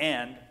in the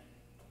end,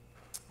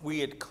 we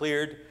had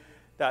cleared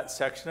that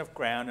section of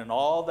ground, and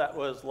all that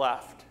was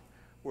left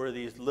were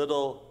these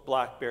little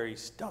blackberry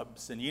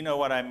stubs. And you know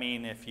what I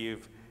mean if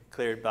you've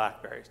cleared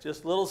blackberries.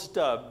 Just little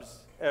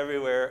stubs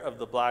everywhere of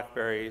the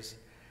blackberries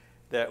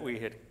that we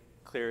had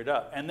cleared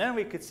up. And then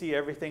we could see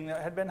everything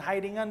that had been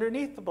hiding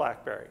underneath the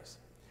blackberries.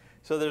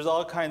 So there's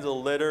all kinds of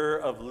litter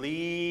of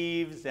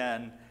leaves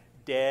and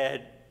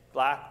dead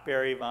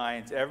blackberry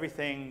vines,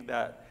 everything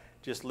that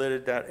just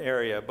littered that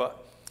area.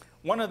 But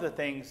one of the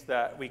things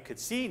that we could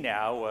see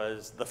now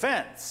was the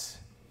fence.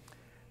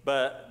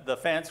 But the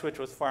fence, which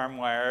was farm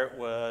wire,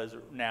 was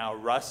now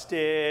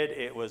rusted.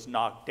 It was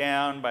knocked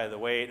down by the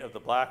weight of the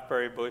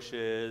blackberry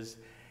bushes,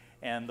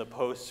 and the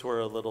posts were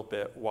a little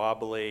bit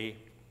wobbly.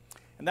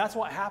 And that's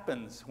what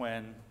happens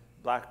when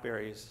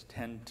blackberries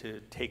tend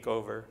to take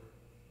over.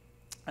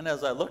 And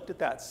as I looked at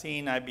that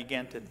scene, I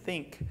began to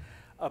think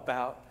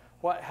about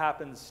what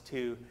happens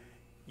to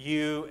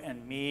you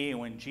and me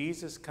when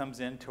Jesus comes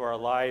into our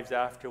lives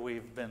after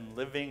we've been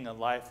living a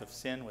life of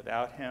sin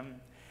without him,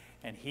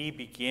 and he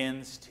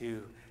begins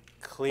to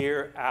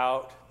clear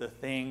out the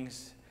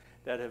things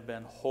that have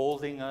been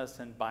holding us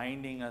and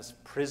binding us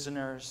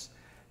prisoners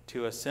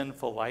to a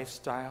sinful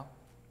lifestyle.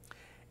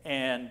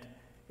 And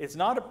it's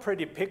not a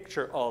pretty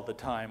picture all the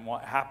time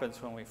what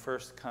happens when we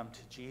first come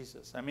to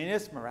Jesus. I mean,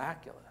 it's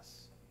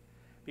miraculous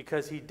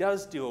because he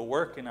does do a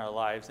work in our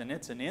lives, and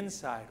it's an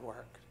inside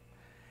work.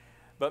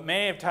 But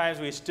many of times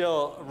we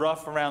still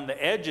rough around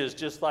the edges,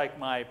 just like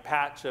my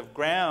patch of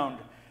ground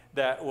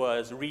that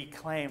was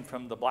reclaimed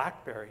from the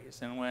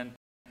blackberries. And when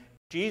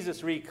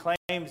Jesus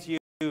reclaims you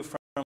from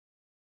a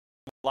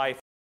life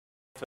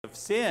of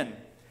sin,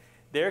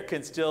 there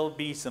can still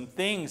be some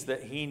things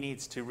that he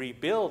needs to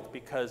rebuild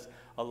because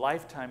a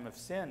lifetime of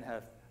sin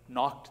have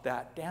knocked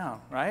that down,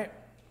 right?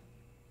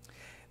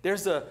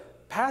 There's a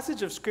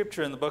passage of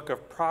scripture in the book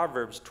of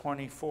Proverbs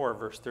 24,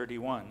 verse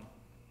 31.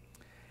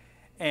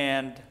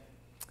 And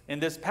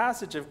in this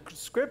passage of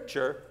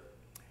scripture,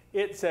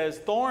 it says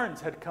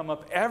thorns had come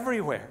up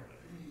everywhere.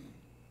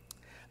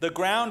 The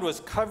ground was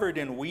covered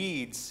in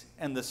weeds,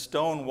 and the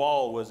stone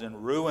wall was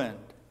in ruin.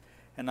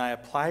 And I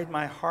applied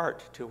my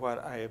heart to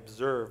what I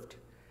observed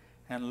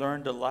and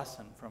learned a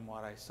lesson from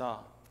what I saw.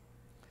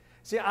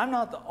 See, I'm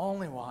not the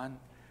only one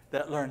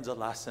that learns a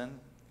lesson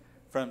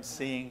from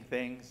seeing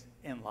things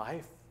in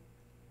life.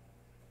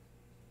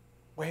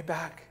 Way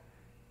back,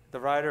 the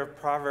writer of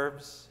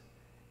Proverbs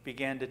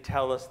began to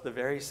tell us the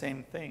very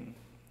same thing.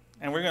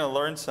 And we're going to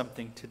learn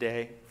something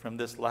today from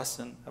this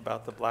lesson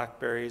about the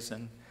blackberries,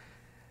 and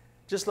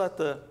just let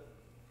the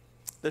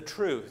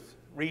truth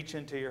reach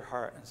into your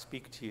heart and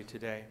speak to you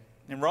today.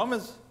 In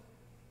Romans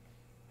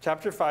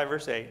chapter 5,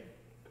 verse 8,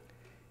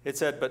 it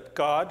said, "But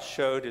God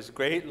showed his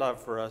great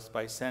love for us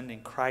by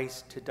sending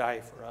Christ to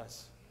die for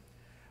us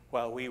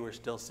while we were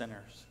still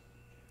sinners."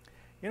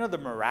 You know, the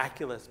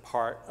miraculous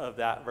part of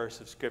that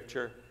verse of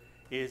scripture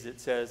is it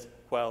says,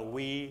 while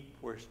we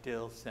were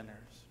still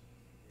sinners.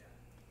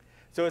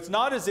 So it's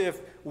not as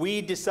if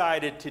we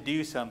decided to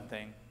do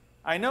something.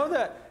 I know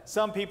that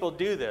some people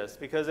do this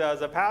because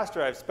as a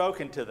pastor, I've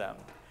spoken to them.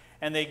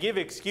 And they give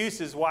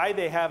excuses why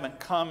they haven't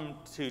come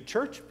to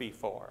church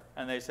before.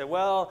 And they say,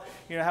 well,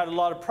 you know, I had a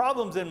lot of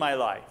problems in my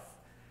life.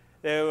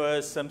 There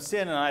was some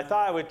sin, and I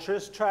thought I would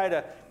just try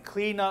to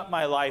clean up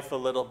my life a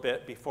little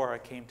bit before I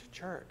came to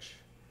church.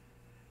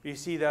 You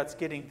see, that's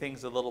getting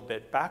things a little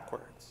bit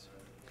backwards.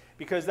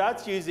 Because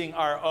that's using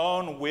our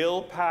own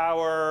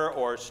willpower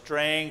or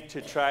strength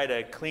to try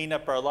to clean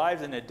up our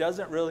lives, and it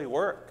doesn't really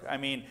work. I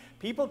mean,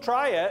 people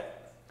try it,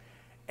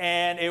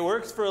 and it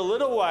works for a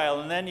little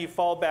while, and then you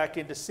fall back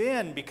into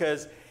sin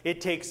because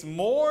it takes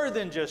more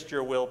than just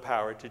your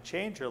willpower to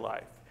change your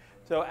life.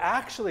 So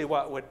actually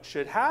what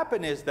should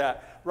happen is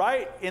that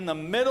right in the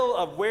middle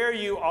of where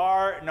you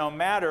are, no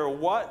matter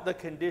what the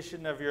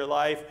condition of your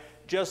life,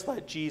 just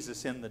let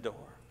Jesus in the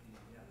door.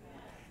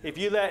 If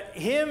you let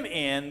him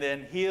in,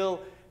 then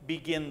he'll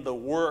begin the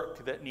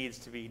work that needs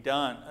to be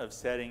done of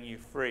setting you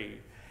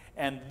free.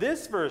 And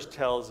this verse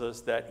tells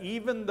us that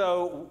even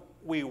though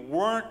we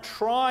weren't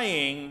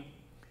trying,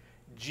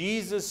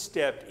 Jesus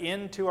stepped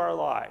into our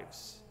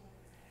lives.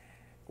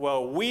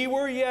 While we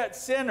were yet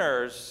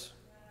sinners,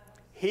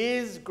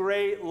 his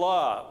great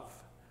love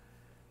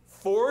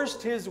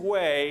forced his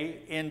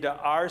way into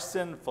our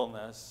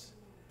sinfulness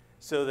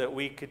so that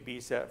we could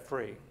be set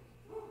free.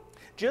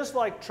 Just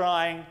like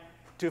trying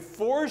to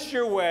force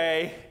your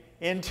way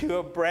into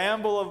a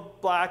bramble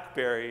of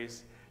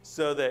blackberries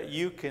so that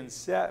you can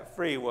set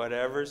free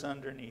whatever's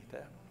underneath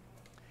them.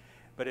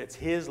 But it's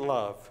his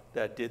love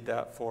that did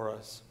that for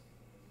us.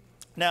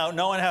 Now,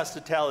 no one has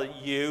to tell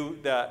you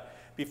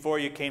that before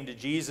you came to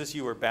Jesus,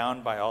 you were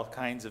bound by all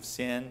kinds of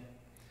sin.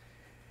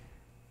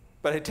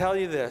 But I tell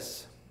you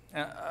this,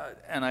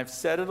 and I've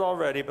said it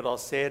already, but I'll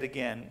say it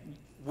again.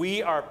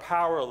 We are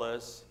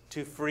powerless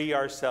to free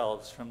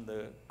ourselves from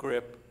the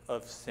grip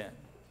of sin.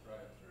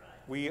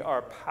 We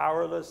are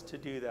powerless to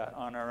do that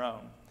on our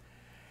own.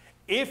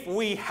 If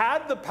we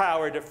had the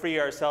power to free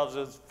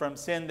ourselves from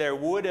sin, there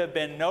would have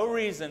been no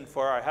reason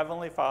for our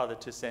Heavenly Father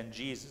to send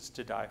Jesus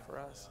to die for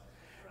us,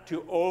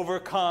 to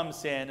overcome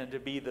sin and to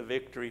be the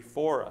victory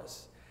for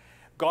us.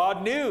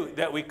 God knew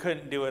that we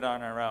couldn't do it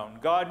on our own.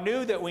 God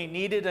knew that we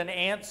needed an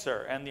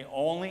answer, and the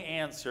only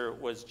answer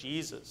was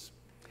Jesus.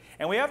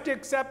 And we have to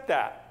accept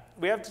that.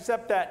 We have to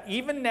accept that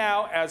even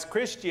now as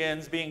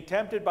Christians being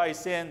tempted by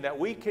sin, that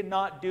we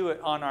cannot do it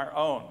on our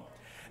own.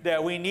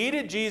 That we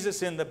needed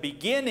Jesus in the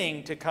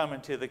beginning to come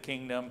into the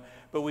kingdom,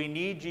 but we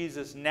need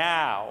Jesus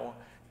now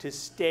to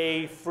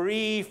stay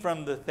free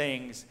from the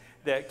things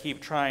that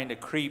keep trying to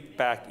creep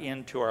back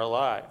into our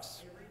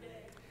lives.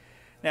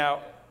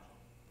 Now,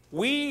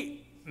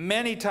 we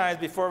many times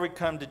before we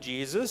come to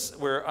Jesus,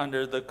 we're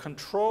under the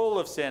control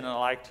of sin. And I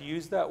like to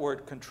use that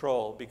word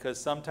control because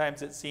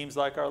sometimes it seems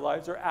like our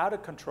lives are out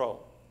of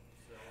control.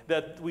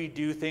 That we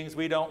do things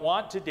we don't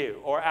want to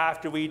do. Or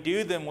after we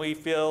do them, we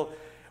feel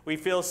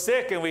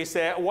sick and we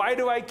say, why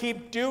do I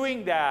keep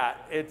doing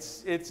that?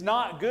 It's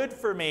not good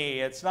for me.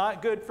 It's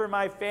not good for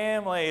my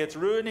family. It's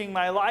ruining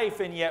my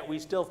life. And yet we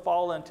still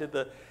fall into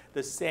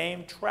the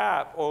same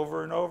trap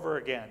over and over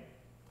again.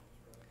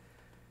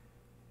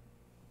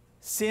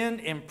 Sin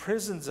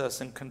imprisons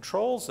us and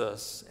controls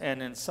us,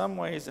 and in some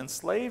ways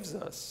enslaves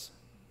us.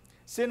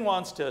 Sin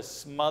wants to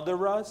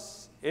smother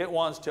us. It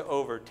wants to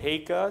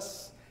overtake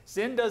us.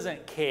 Sin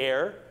doesn't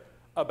care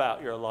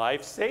about your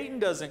life. Satan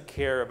doesn't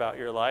care about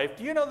your life.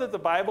 Do you know that the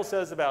Bible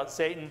says about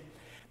Satan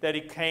that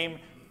he came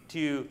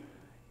to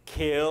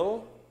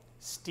kill,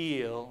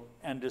 steal,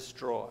 and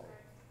destroy?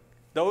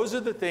 Those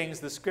are the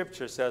things the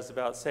Scripture says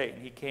about Satan.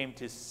 He came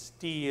to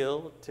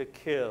steal, to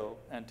kill,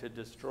 and to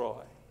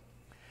destroy.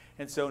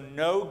 And so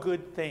no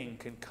good thing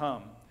can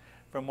come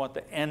from what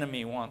the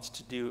enemy wants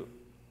to do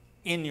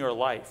in your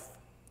life.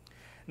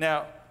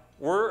 Now,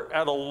 we're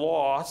at a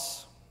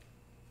loss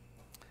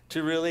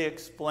to really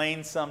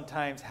explain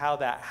sometimes how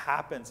that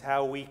happens,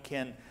 how we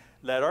can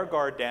let our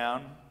guard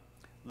down,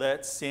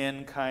 let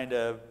sin kind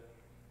of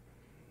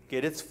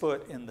get its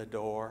foot in the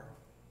door.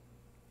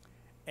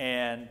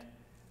 And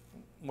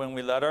when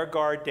we let our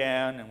guard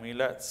down and we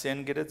let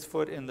sin get its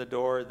foot in the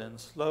door, then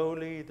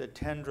slowly the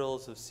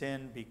tendrils of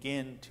sin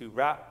begin to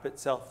wrap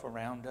itself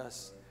around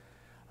us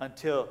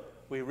until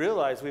we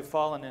realize we've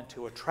fallen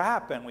into a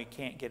trap and we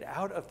can't get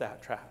out of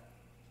that trap.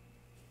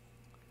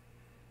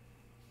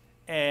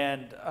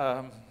 And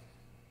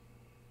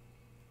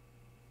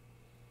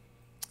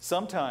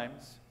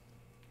sometimes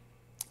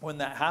when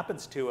that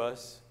happens to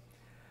us,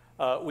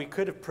 we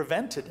could have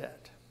prevented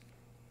it.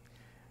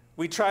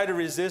 We try to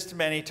resist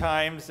many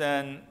times,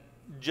 and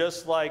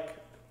just like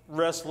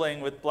wrestling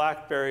with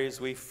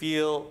blackberries, we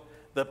feel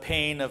the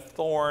pain of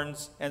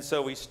thorns, and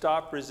so we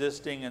stop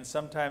resisting, and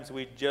sometimes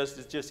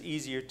it's just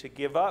easier to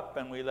give up,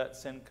 and we let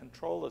sin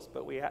control us.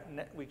 But we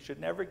should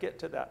never get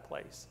to that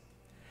place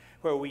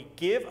where we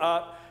give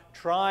up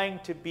trying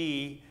to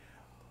be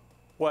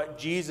what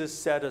Jesus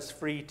set us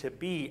free to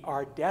be,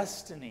 our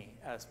destiny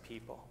as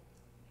people,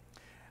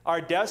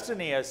 our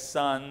destiny as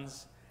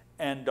sons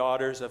and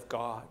daughters of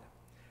God.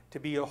 To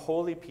be a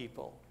holy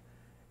people,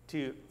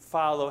 to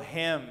follow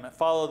him,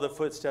 follow the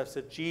footsteps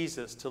of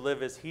Jesus, to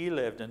live as he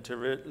lived and to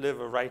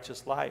live a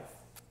righteous life.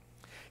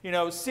 You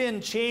know,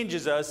 sin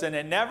changes us, and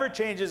it never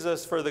changes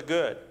us for the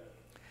good.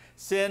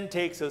 Sin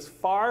takes us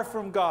far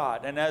from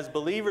God, and as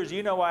believers,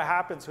 you know what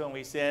happens when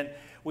we sin.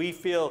 We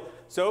feel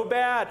so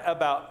bad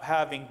about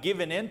having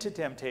given in to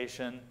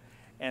temptation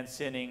and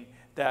sinning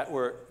that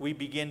we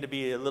begin to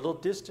be a little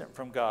distant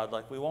from God,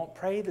 like we won't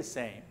pray the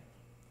same.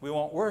 We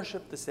won't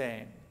worship the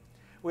same.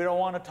 We don't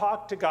want to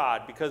talk to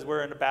God because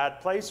we're in a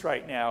bad place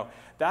right now.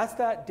 That's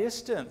that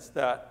distance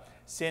that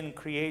sin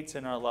creates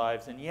in our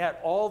lives. And yet,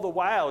 all the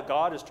while,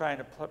 God is trying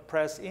to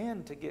press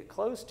in to get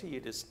close to you,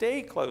 to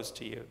stay close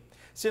to you.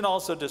 Sin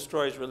also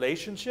destroys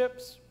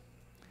relationships.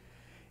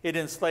 It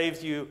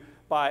enslaves you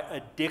by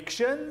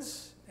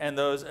addictions. And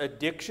those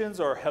addictions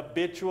or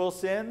habitual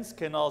sins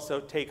can also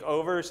take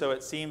over. So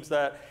it seems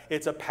that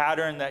it's a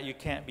pattern that you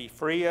can't be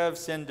free of.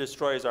 Sin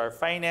destroys our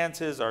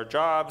finances, our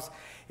jobs.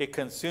 It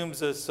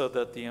consumes us so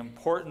that the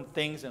important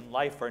things in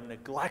life are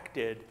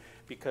neglected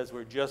because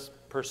we're just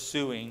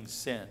pursuing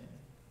sin.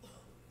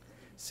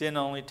 Sin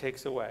only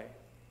takes away.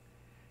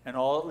 And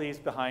all it leaves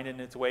behind in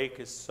its wake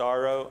is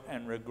sorrow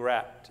and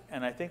regret.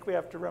 And I think we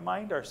have to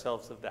remind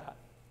ourselves of that.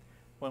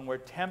 When we're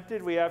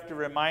tempted, we have to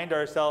remind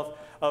ourselves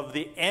of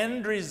the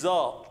end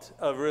result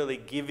of really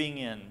giving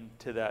in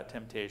to that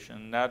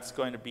temptation. That's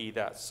going to be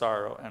that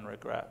sorrow and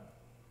regret.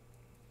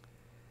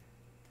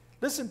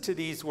 Listen to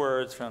these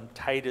words from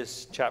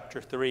Titus chapter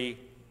 3,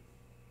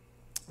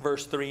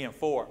 verse 3 and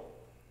 4.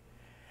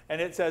 And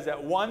it says,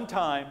 at one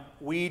time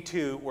we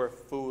too were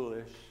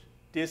foolish,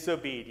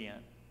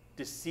 disobedient,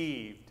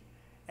 deceived,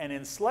 and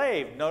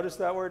enslaved. Notice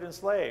that word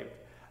enslaved.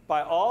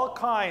 By all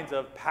kinds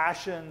of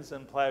passions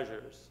and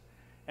pleasures.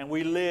 And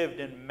we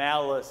lived in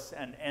malice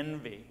and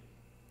envy,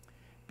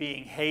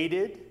 being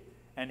hated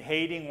and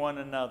hating one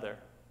another.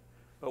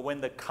 But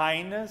when the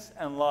kindness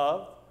and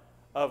love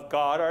of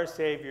God our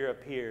Savior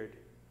appeared,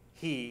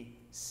 he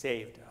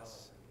saved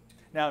us.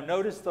 Now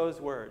notice those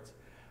words.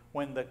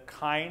 When the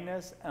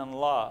kindness and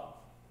love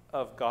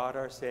of God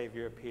our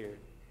Savior appeared,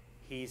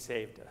 he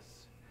saved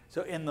us.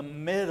 So in the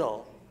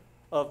middle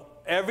of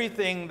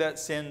everything that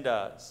sin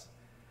does,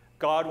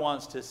 God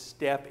wants to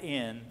step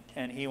in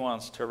and he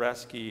wants to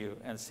rescue you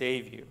and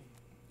save you.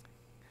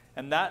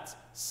 And that's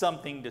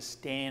something to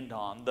stand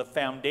on. The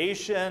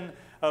foundation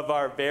of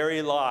our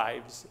very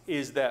lives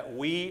is that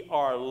we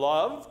are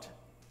loved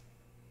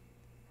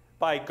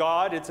by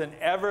God. It's an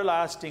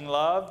everlasting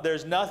love.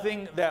 There's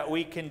nothing that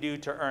we can do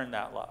to earn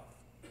that love.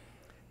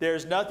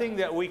 There's nothing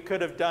that we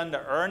could have done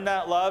to earn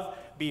that love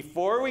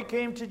before we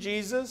came to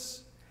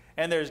Jesus,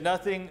 and there's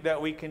nothing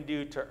that we can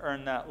do to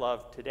earn that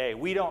love today.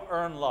 We don't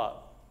earn love.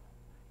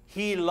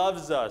 He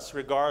loves us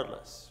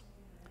regardless.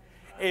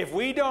 If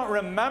we don't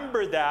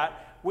remember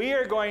that, we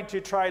are going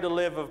to try to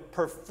live a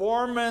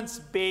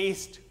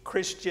performance-based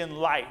Christian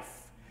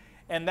life.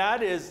 And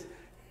that is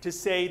to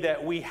say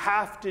that we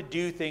have to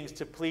do things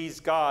to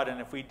please God,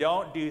 and if we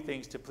don't do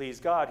things to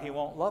please God, he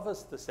won't love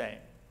us the same.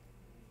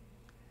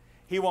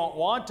 He won't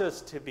want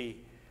us to be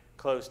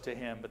close to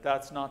him, but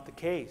that's not the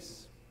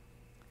case.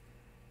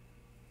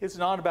 It's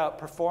not about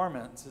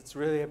performance. It's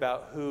really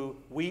about who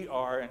we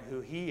are and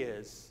who he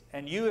is.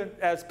 And you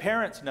as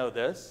parents know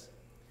this.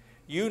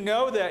 You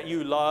know that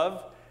you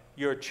love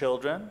your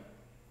children.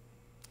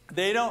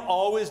 They don't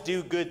always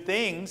do good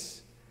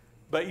things,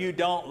 but you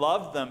don't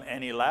love them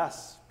any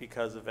less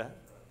because of it.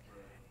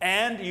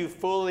 And you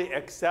fully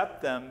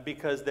accept them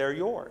because they're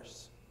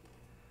yours.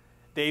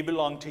 They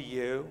belong to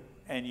you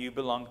and you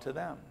belong to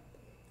them.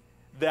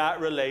 That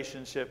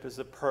relationship is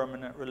a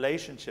permanent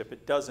relationship.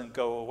 It doesn't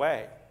go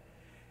away.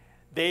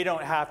 They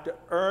don't have to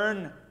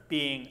earn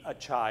being a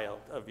child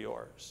of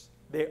yours.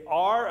 They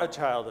are a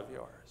child of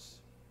yours.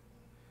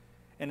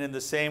 And in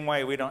the same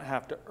way, we don't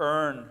have to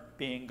earn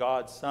being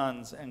God's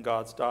sons and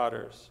God's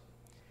daughters.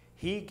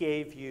 He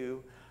gave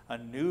you a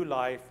new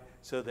life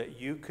so that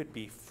you could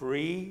be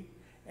free,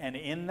 and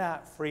in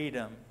that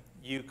freedom,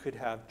 you could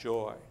have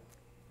joy.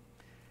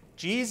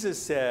 Jesus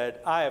said,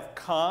 I have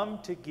come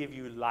to give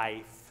you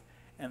life,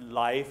 and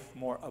life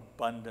more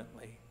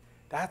abundantly.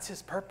 That's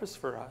his purpose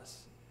for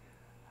us.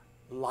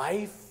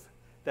 Life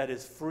that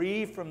is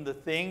free from the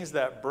things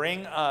that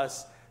bring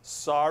us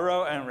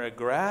sorrow and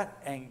regret,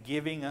 and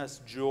giving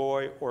us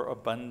joy or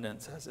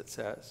abundance, as it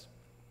says.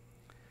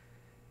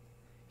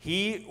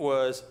 He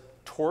was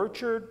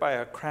tortured by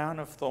a crown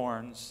of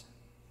thorns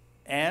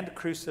and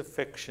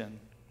crucifixion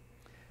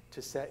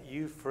to set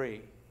you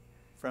free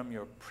from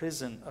your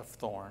prison of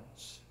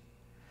thorns.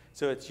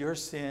 So it's your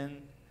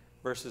sin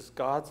versus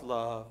God's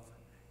love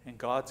and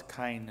God's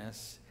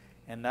kindness,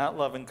 and that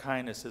love and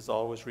kindness is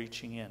always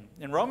reaching in.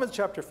 In Romans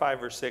chapter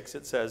 5, verse 6,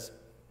 it says,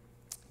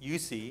 you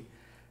see,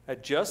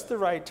 at just the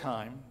right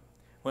time,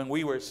 when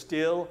we were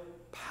still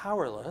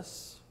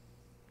powerless,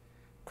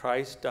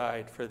 Christ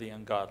died for the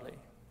ungodly.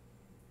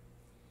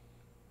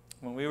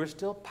 When we were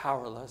still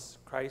powerless,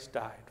 Christ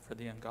died for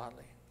the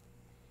ungodly.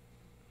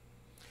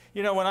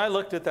 You know, when I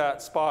looked at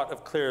that spot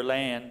of clear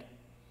land,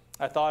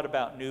 I thought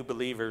about new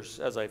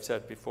believers, as I've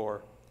said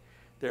before.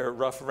 They're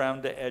rough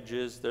around the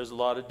edges. There's a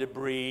lot of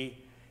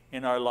debris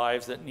in our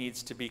lives that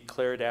needs to be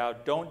cleared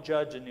out. Don't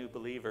judge a new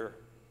believer.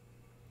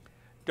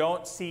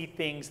 Don't see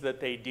things that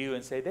they do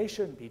and say, they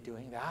shouldn't be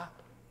doing that.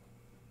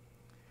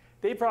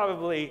 They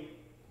probably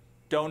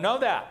don't know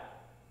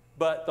that,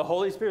 but the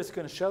Holy Spirit's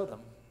going to show them.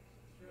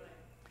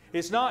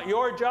 It's not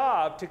your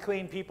job to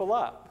clean people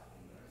up.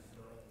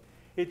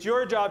 It's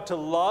your job to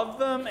love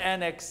them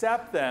and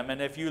accept them. And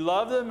if you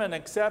love them and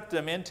accept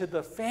them into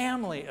the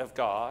family of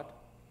God,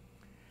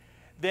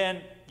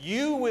 then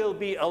you will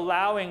be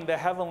allowing the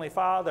Heavenly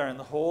Father and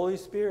the Holy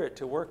Spirit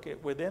to work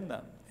it within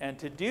them and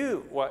to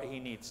do what he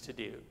needs to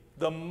do.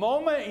 The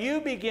moment you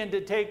begin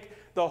to take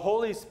the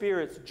Holy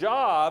Spirit's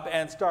job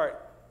and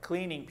start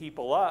cleaning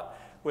people up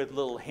with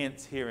little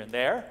hints here and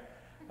there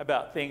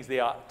about things they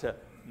ought to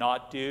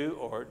not do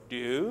or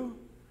do,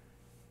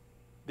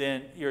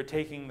 then you're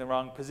taking the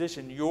wrong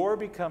position. You're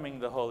becoming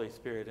the Holy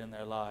Spirit in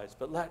their lives.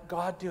 But let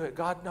God do it.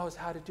 God knows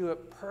how to do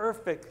it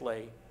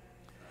perfectly.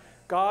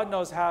 God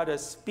knows how to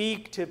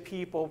speak to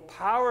people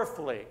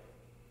powerfully.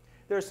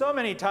 There are so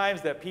many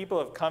times that people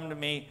have come to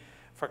me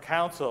for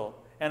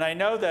counsel, and I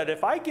know that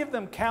if I give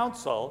them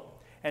counsel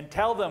and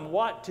tell them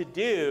what to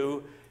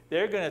do,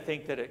 they're going to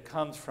think that it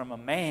comes from a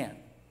man.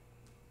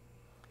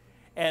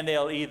 And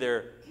they'll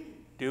either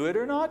do it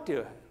or not do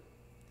it.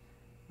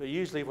 But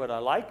usually what I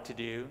like to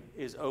do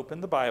is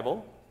open the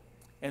Bible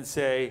and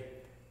say,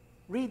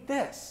 read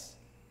this.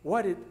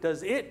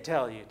 does it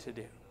tell you to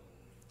do?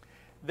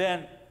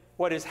 Then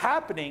what is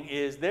happening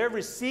is they're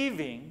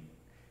receiving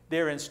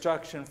their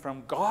instruction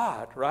from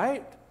God,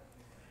 right?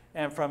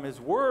 And from his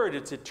word,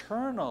 it's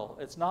eternal.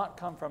 It's not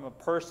come from a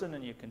person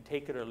and you can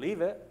take it or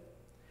leave it.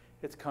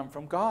 It's come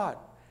from God.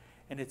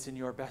 And it's in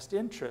your best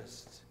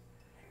interest.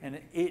 And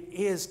it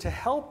is to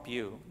help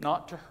you,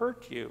 not to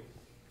hurt you.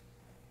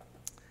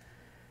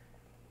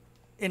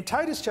 In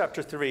Titus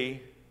chapter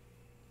 3,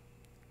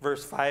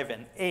 verse 5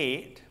 and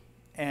 8,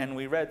 and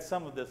we read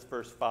some of this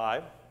verse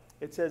 5,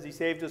 it says, he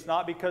saved us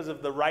not because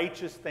of the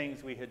righteous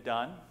things we had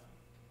done,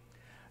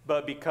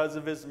 but because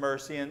of his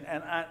mercy.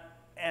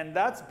 And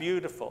that's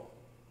beautiful.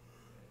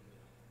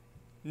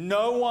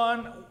 No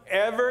one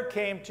ever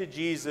came to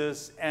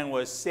Jesus and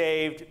was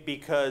saved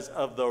because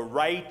of the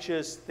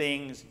righteous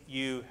things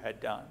you had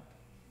done.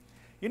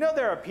 You know,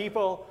 there are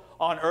people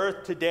on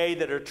earth today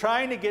that are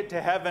trying to get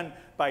to heaven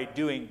by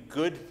doing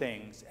good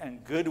things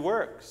and good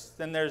works.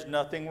 Then there's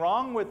nothing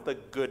wrong with the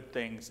good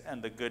things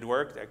and the good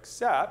works,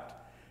 except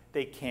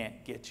they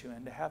can't get you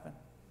into heaven.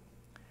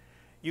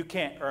 You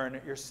can't earn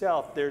it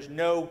yourself. There's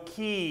no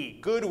key.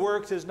 Good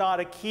works is not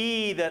a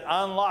key that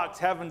unlocks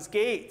heaven's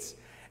gates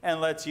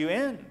and lets you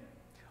in.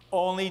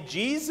 Only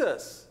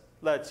Jesus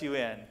lets you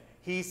in.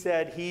 He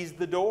said he's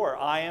the door.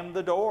 I am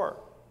the door.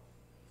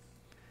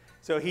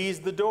 So he's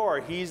the door.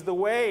 He's the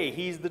way.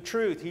 He's the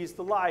truth. He's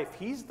the life.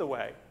 He's the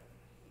way.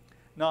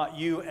 Not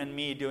you and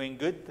me doing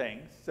good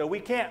things. So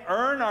we can't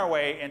earn our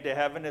way into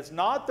heaven. It's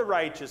not the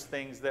righteous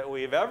things that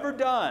we've ever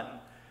done,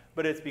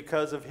 but it's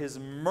because of his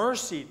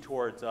mercy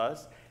towards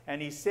us.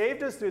 And he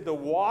saved us through the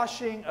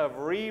washing of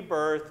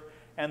rebirth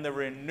and the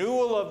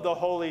renewal of the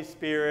Holy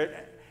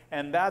Spirit.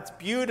 And that's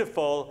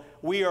beautiful.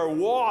 We are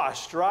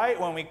washed, right?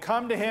 When we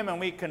come to him and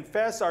we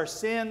confess our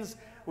sins,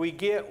 we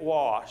get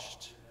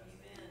washed.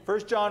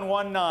 1 John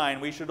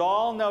 1:9, we should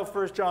all know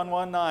 1 John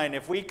 1:9.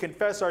 If we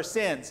confess our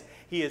sins,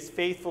 he is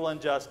faithful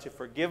and just to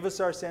forgive us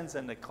our sins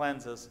and to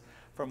cleanse us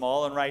from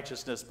all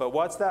unrighteousness. But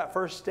what's that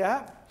first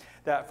step?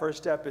 That first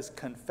step is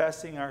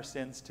confessing our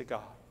sins to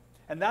God.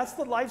 And that's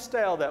the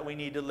lifestyle that we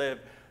need to live.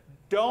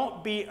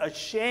 Don't be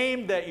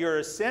ashamed that you're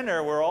a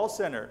sinner. We're all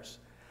sinners.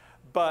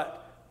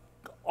 But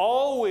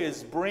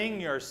always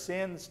bring your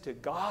sins to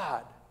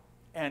God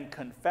and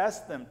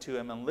confess them to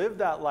him and live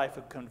that life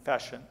of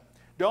confession.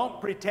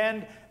 Don't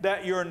pretend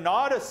that you're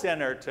not a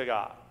sinner to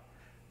God.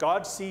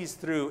 God sees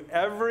through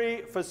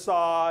every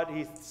facade.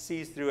 He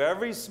sees through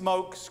every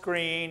smoke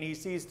screen. He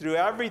sees through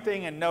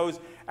everything and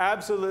knows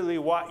absolutely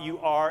what you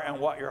are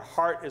and what your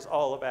heart is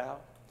all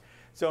about.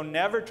 So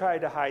never try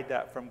to hide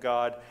that from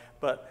God,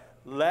 but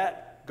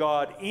let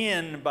God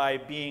in by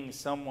being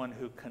someone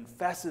who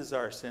confesses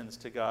our sins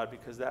to God,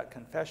 because that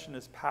confession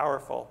is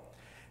powerful,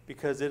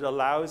 because it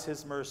allows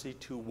his mercy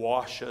to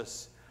wash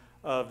us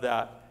of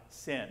that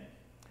sin.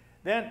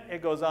 Then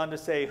it goes on to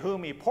say,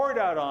 whom he poured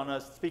out on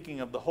us,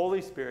 speaking of the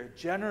Holy Spirit,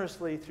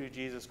 generously through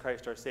Jesus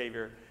Christ our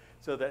Savior,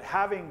 so that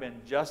having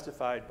been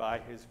justified by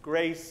his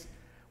grace,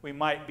 we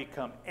might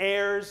become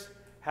heirs,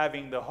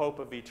 having the hope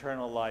of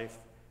eternal life.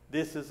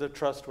 This is a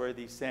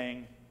trustworthy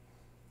saying.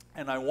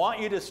 And I want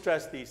you to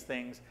stress these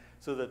things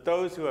so that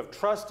those who have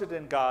trusted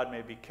in God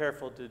may be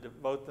careful to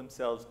devote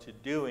themselves to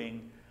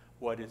doing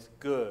what is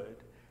good.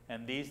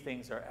 And these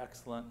things are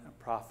excellent and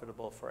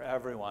profitable for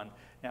everyone.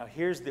 Now,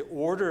 here's the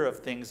order of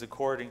things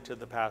according to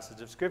the passage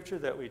of Scripture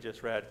that we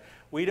just read.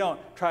 We don't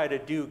try to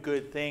do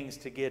good things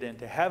to get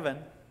into heaven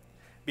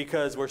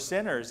because we're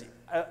sinners.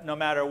 No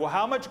matter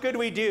how much good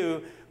we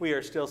do, we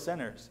are still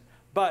sinners.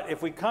 But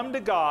if we come to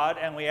God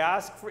and we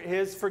ask for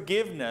his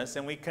forgiveness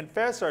and we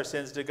confess our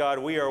sins to God,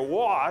 we are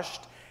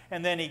washed,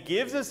 and then he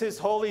gives us his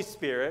Holy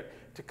Spirit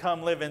to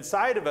come live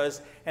inside of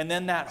us. And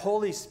then that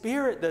Holy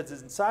Spirit that's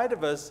inside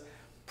of us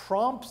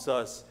prompts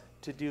us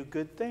to do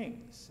good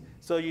things.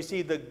 So you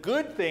see, the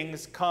good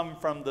things come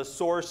from the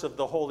source of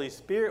the Holy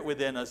Spirit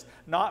within us,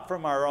 not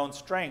from our own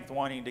strength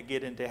wanting to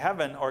get into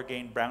heaven or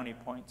gain brownie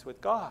points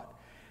with God.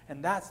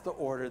 And that's the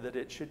order that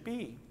it should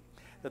be.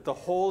 That the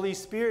Holy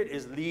Spirit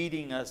is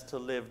leading us to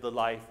live the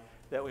life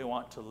that we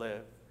want to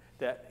live,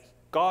 that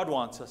God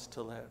wants us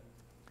to live.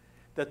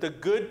 That the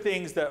good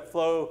things that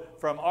flow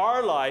from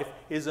our life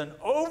is an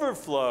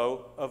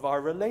overflow of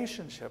our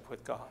relationship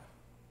with God.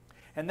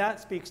 And that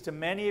speaks to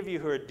many of you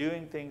who are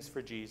doing things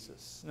for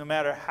Jesus. No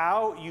matter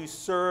how you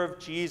serve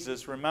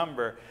Jesus,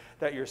 remember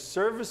that your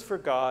service for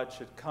God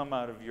should come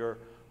out of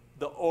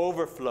the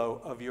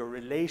overflow of your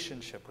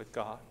relationship with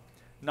God,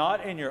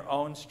 not in your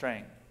own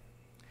strength.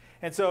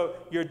 And so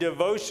your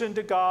devotion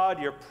to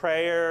God, your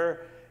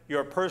prayer,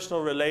 your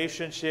personal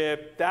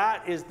relationship,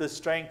 that is the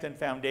strength and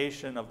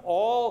foundation of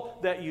all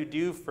that you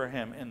do for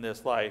him in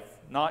this life,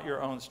 not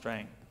your own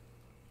strength.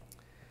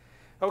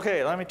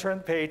 Okay, let me turn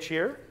the page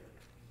here.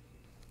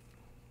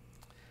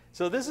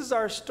 So this is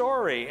our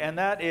story, and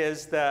that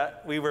is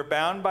that we were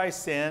bound by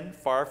sin,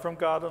 far from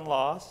God and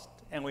lost.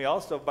 And we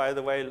also, by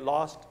the way,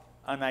 lost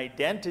an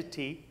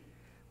identity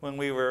when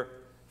we were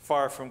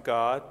far from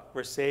God.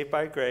 We're saved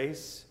by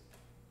grace.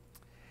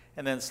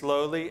 And then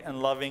slowly and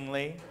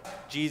lovingly,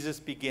 Jesus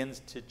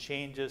begins to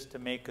change us to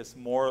make us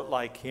more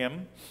like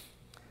him.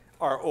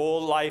 Our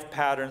old life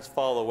patterns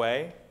fall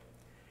away,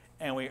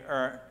 and we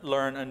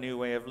learn a new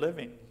way of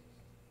living.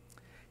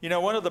 You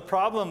know, one of the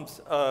problems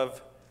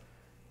of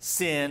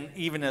sin,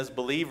 even as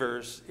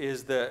believers,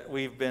 is that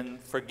we've been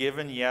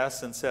forgiven,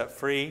 yes, and set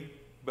free,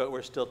 but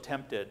we're still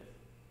tempted.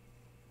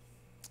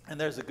 And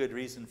there's a good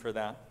reason for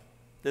that.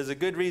 There's a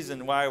good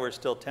reason why we're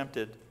still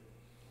tempted.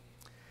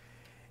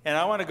 And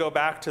I want to go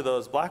back to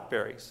those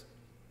blackberries.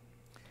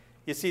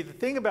 You see, the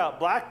thing about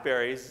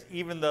blackberries,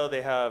 even though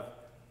they have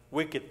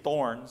wicked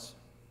thorns,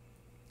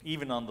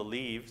 even on the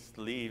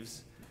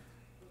leaves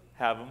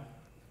have them,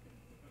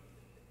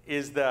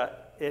 is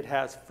that it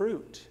has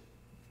fruit.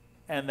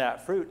 And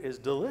that fruit is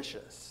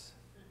delicious.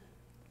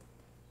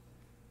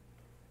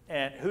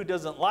 And who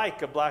doesn't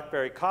like a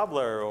blackberry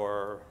cobbler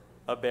or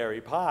a berry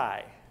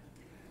pie?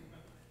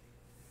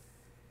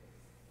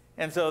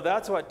 And so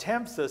that's what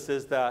tempts us,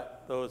 is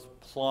that those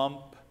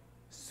plump,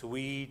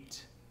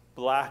 sweet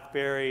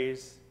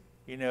blackberries,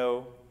 you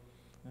know,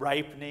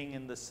 ripening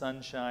in the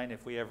sunshine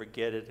if we ever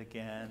get it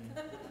again.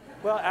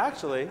 Well,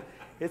 actually,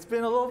 it's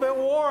been a little bit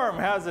warm,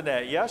 hasn't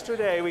it?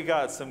 Yesterday we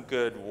got some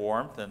good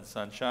warmth and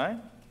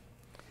sunshine.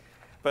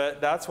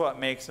 But that's what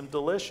makes them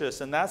delicious.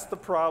 And that's the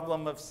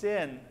problem of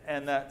sin.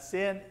 And that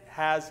sin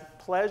has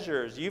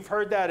pleasures. You've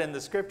heard that in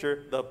the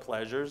scripture, the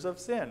pleasures of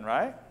sin,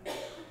 right?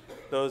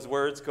 Those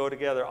words go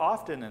together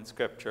often in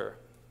scripture.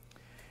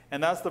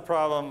 And that's the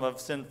problem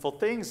of sinful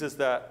things, is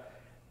that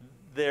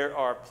there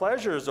are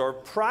pleasures or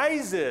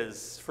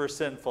prizes for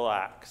sinful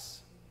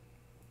acts.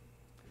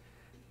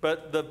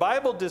 But the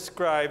Bible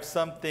describes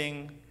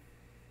something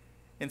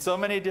in so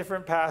many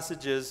different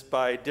passages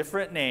by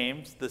different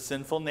names: the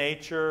sinful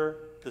nature,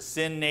 the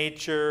sin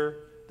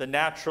nature, the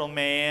natural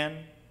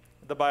man.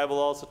 The Bible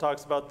also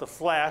talks about the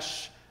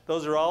flesh.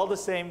 Those are all the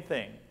same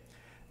thing.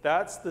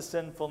 That's the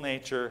sinful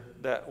nature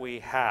that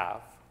we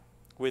have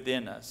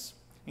within us.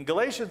 In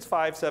Galatians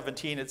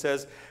 5:17 it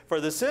says,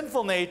 "For the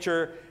sinful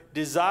nature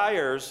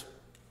desires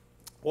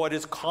what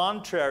is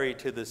contrary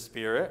to the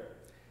Spirit,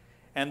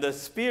 and the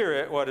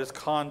Spirit what is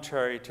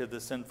contrary to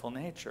the sinful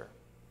nature."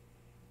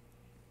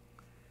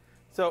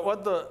 So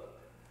what the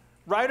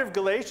writer of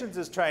Galatians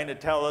is trying to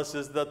tell us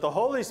is that the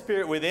Holy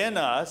Spirit within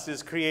us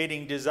is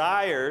creating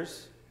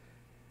desires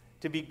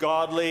to be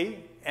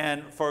godly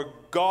and for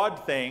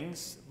God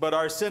things, but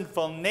our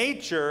sinful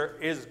nature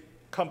is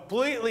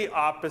completely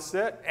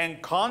opposite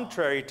and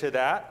contrary to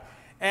that,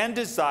 and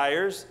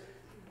desires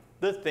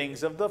the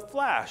things of the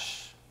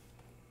flesh.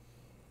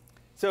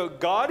 So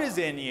God is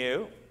in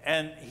you,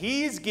 and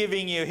he's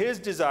giving you his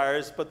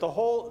desires, but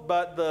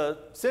the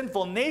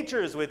sinful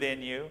nature is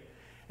within you,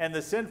 and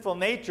the sinful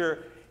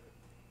nature,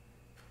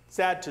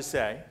 sad to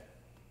say,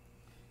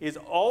 is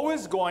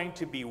always going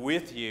to be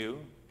with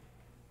you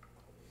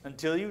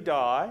until you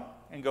die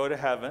and go to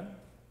heaven,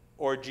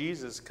 or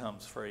Jesus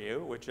comes for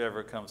you,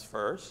 whichever comes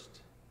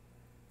first.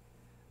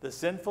 The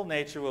sinful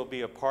nature will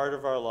be a part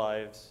of our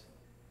lives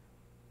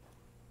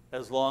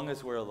as long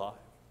as we're alive.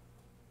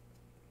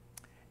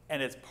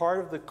 And it's part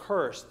of the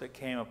curse that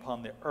came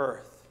upon the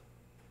earth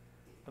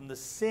from the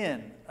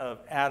sin of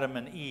Adam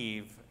and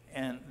Eve.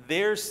 And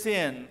their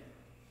sin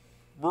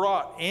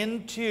brought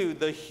into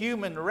the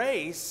human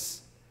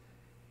race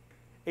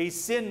a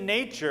sin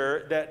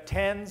nature that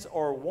tends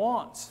or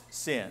wants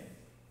sin.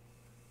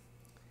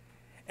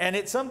 And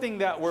it's something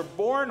that we're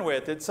born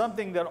with. It's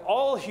something that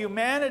all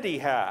humanity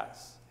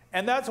has.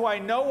 And that's why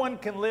no one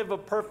can live a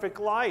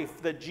perfect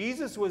life. That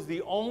Jesus was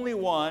the only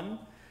one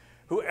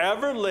who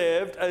ever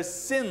lived a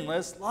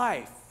sinless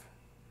life.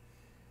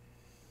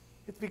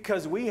 It's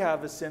because we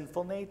have a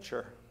sinful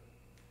nature.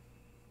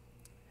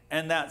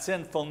 And that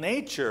sinful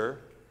nature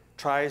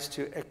tries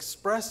to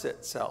express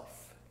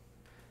itself.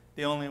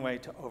 The only way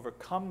to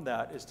overcome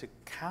that is to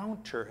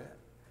counter it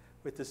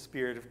with the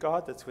Spirit of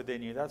God that's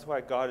within you. That's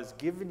why God has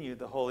given you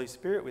the Holy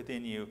Spirit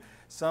within you,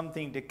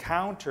 something to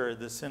counter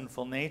the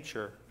sinful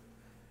nature.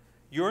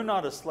 You're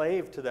not a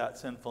slave to that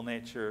sinful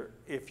nature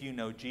if you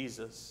know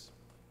Jesus,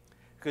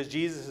 because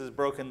Jesus has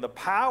broken the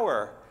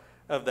power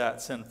of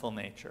that sinful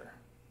nature.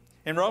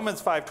 In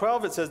Romans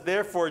 5:12 it says,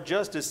 "Therefore,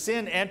 just as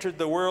sin entered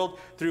the world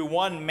through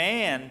one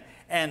man,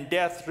 and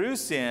death through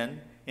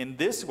sin, in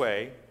this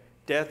way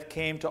death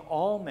came to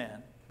all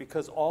men,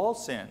 because all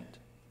sinned."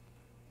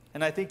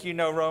 And I think you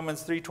know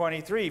Romans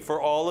 3:23, "For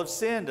all have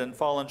sinned and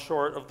fallen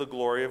short of the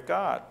glory of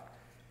God."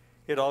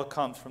 It all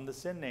comes from the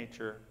sin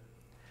nature.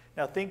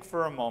 Now think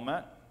for a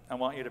moment. I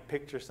want you to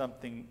picture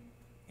something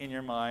in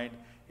your mind,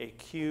 a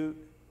cute,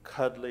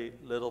 cuddly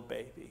little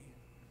baby.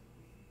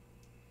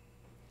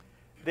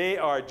 They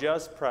are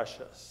just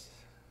precious.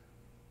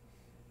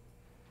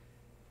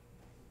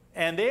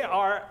 And they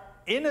are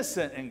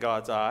innocent in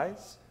God's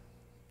eyes,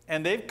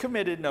 and they've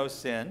committed no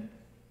sin.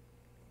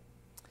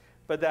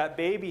 But that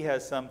baby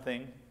has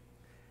something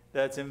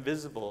that's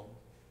invisible.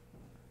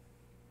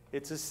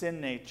 It's a sin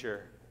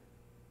nature.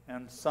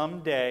 And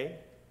someday,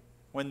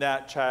 when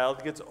that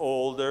child gets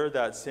older,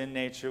 that sin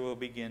nature will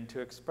begin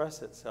to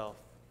express itself.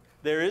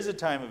 There is a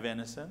time of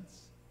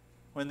innocence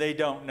when they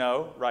don't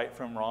know right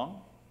from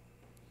wrong,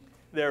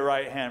 their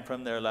right hand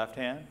from their left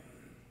hand,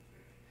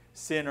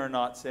 sin or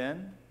not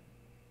sin.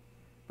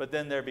 But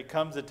then there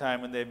becomes a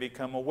time when they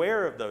become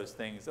aware of those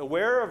things,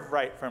 aware of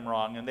right from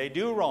wrong, and they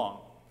do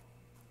wrong.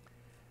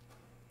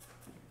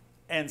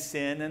 And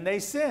sin, and they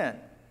sin.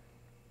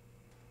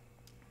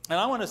 And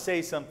I want to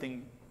say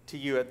something to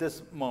you at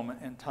this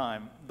moment in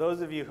time.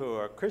 Those of you who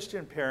are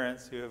Christian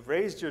parents, who have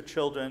raised your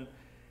children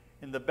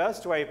in the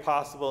best way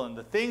possible in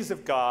the things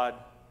of God,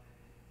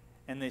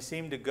 and they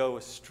seem to go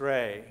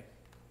astray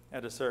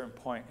at a certain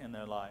point in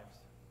their lives.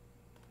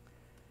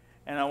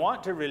 And I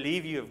want to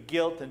relieve you of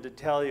guilt and to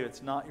tell you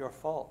it's not your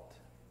fault.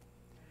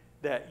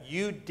 That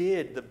you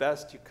did the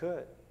best you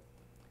could.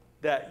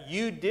 That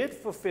you did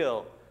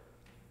fulfill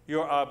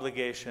your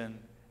obligation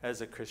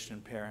as a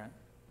Christian parent.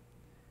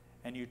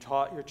 And you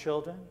taught your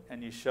children,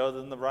 and you showed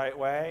them the right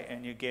way,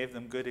 and you gave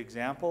them good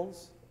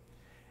examples,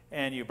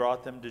 and you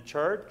brought them to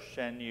church,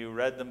 and you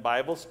read them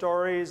Bible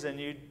stories, and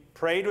you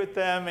prayed with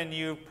them, and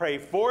you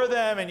prayed for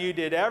them, and you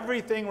did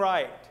everything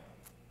right.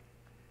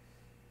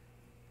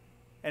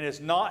 And it's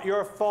not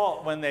your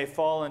fault when they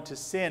fall into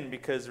sin,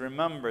 because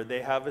remember,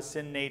 they have a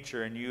sin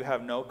nature, and you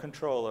have no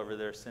control over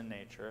their sin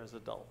nature as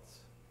adults.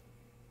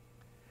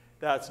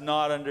 That's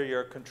not under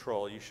your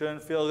control. You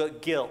shouldn't feel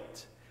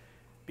guilt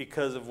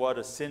because of what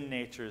a sin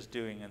nature is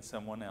doing in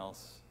someone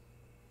else.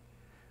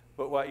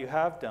 But what you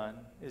have done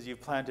is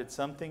you've planted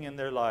something in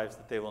their lives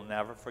that they will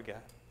never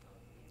forget.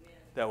 Amen.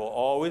 That will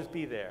always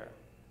be there.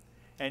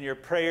 And your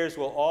prayers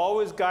will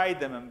always guide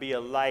them and be a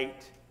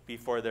light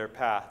before their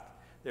path.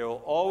 There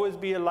will always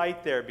be a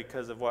light there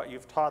because of what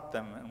you've taught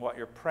them and what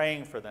you're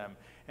praying for them.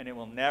 And it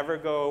will never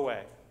go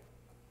away.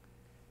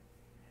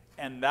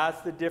 And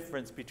that's the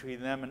difference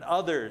between them and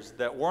others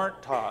that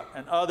weren't taught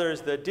and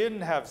others that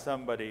didn't have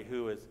somebody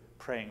who was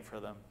praying for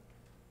them.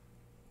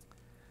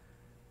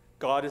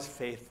 God is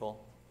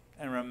faithful.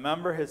 And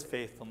remember his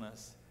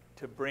faithfulness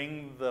to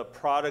bring the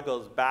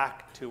prodigals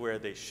back to where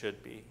they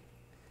should be.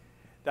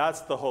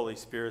 That's the Holy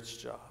Spirit's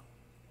job.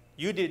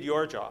 You did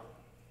your job.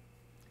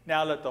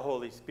 Now let the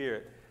Holy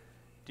Spirit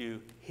do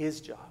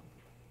his job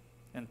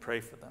and pray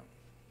for them.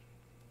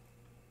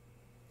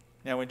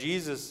 Now when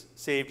Jesus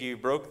saved you,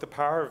 he broke the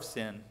power of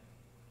sin.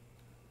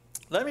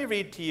 Let me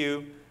read to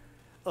you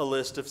a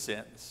list of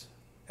sins,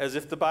 as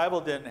if the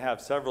Bible didn't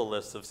have several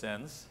lists of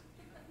sins.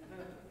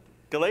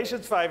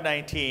 Galatians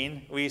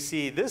 5:19, we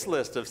see this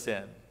list of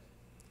sin.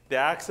 The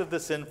acts of the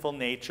sinful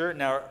nature.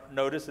 Now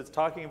notice it's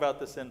talking about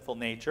the sinful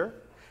nature.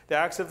 The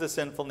acts of the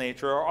sinful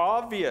nature are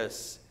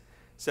obvious.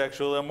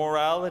 Sexual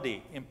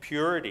immorality,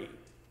 impurity.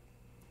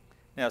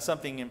 Now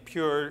something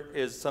impure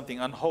is something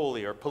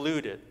unholy or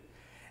polluted.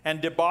 And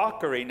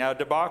debauchery. Now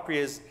debauchery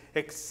is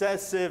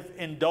excessive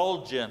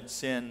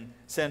indulgence in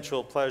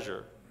sensual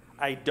pleasure.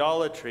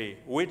 Idolatry,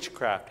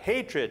 witchcraft,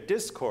 hatred,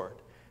 discord,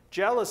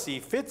 jealousy,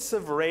 fits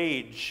of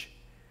rage,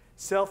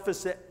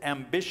 selfish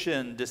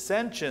ambition,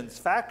 dissensions,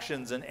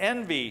 factions, and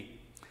envy,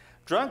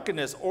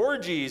 drunkenness,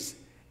 orgies,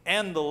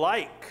 and the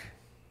like.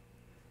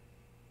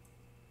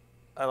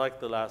 I like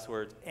the last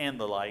words, and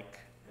the like,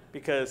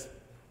 because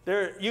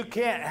you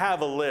can't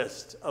have a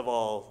list of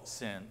all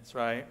sins,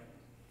 right?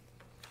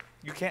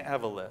 You can't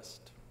have a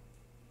list.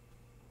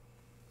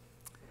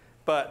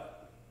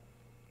 But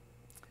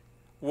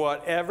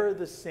whatever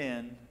the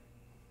sin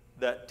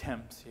that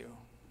tempts you,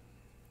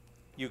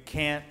 you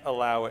can't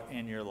allow it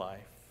in your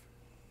life.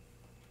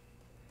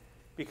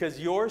 Because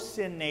your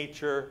sin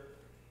nature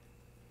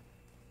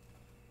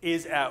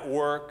is at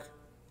work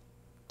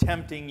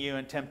tempting you,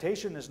 and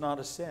temptation is not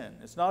a sin.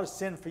 It's not a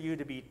sin for you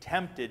to be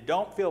tempted.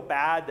 Don't feel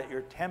bad that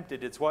you're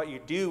tempted. It's what you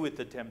do with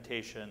the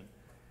temptation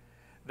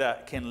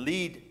that can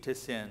lead to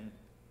sin.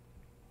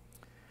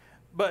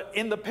 But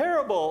in the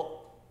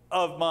parable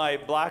of my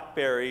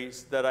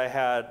blackberries that I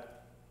had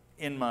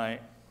in my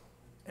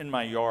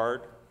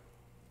yard,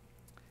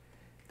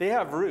 they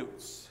have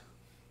roots.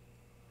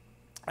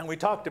 And we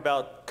talked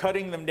about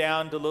cutting them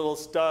down to little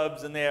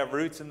stubs, and they have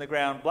roots in the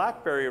ground.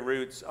 Blackberry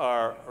roots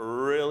are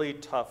really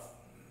tough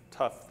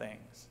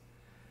things.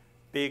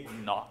 Big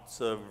knots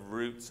of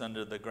roots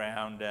under the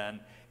ground, and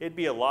it'd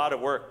be a lot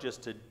of work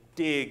just to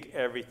dig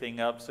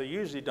everything up. So you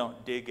usually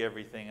don't dig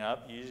everything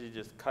up. You usually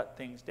just cut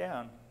things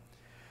down.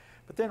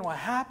 But then what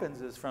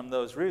happens is from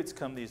those roots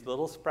come these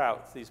little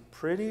sprouts, these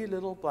pretty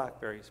little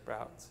blackberry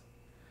sprouts.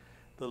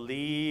 The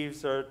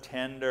leaves are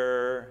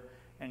tender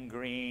and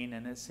green,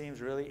 and it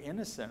seems really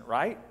innocent,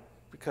 right?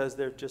 Because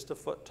they're just a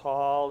foot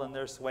tall and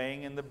they're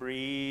swaying in the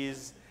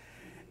breeze.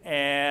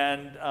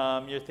 And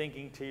you're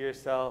thinking to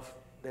yourself,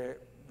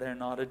 they're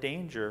not a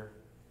danger.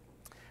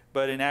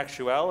 But in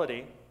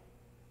actuality,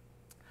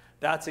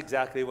 that's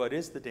exactly what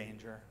is the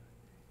danger,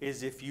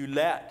 is if you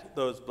let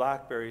those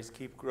blackberries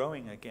keep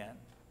growing again.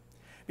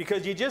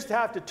 Because you just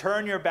have to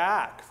turn your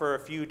back for a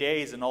few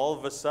days, and all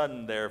of a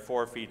sudden they're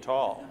 4 feet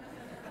tall.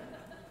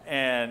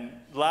 And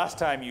last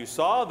time you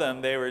saw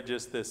them, they were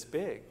just this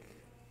big.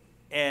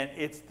 And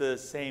it's the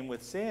same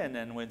with sin.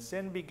 And when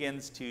sin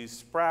begins to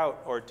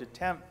sprout or to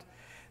tempt,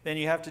 then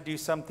you have to do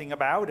something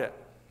about it.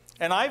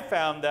 And I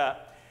found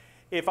that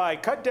if I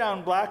cut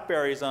down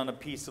blackberries on a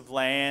piece of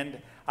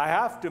land, I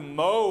have to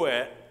mow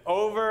it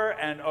over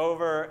and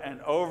over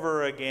and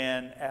over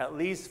again, at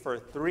least for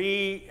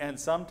 3 and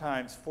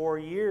sometimes 4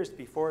 years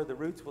before the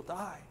roots will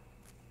die.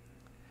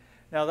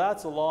 Now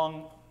that's a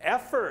long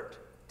effort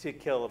to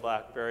kill a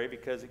blackberry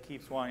because it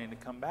keeps wanting to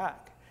come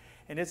back.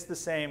 And it's the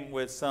same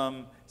with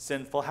some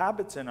sinful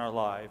habits in our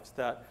lives,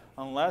 that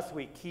unless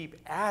we keep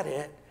at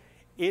it,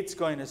 it's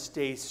going to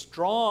stay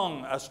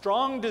strong, a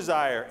strong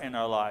desire in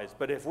our lives.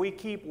 But if we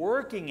keep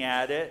working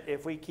at it,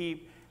 if we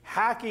keep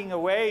hacking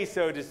away,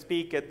 so to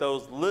speak, at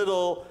those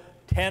little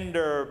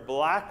tender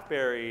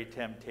blackberry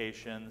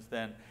temptations,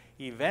 then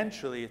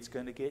eventually it's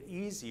going to get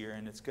easier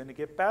and it's going to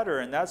get better.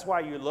 And that's why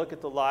you look at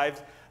the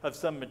lives of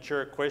some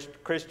mature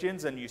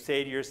Christians and you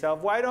say to yourself,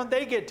 why don't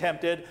they get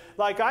tempted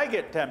like I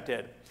get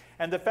tempted?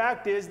 And the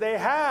fact is they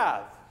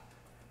have.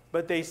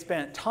 But they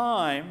spent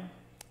time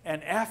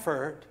and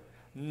effort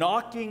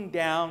knocking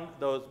down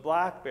those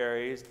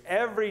blackberries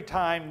every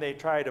time they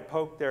try to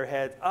poke their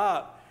heads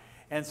up.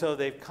 And so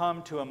they've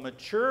come to a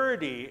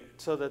maturity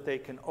so that they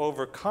can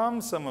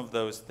overcome some of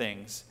those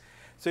things.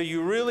 So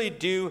you really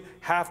do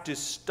have to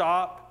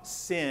stop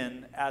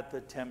sin at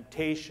the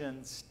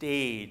temptation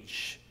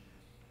stage.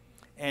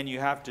 And you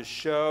have to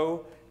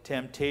show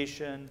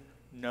temptation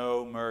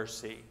no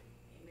mercy.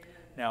 Amen.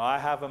 Now, I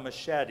have a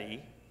machete.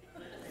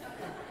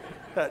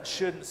 That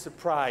shouldn't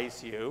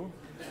surprise you,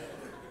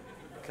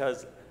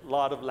 because a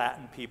lot of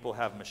Latin people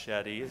have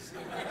machetes.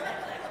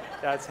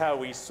 That's how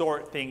we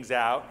sort things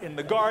out in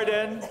the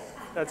garden.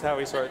 That's how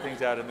we sort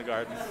things out in the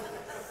garden.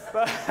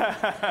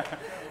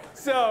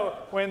 So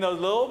when those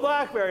little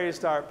blackberries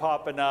start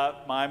popping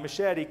up, my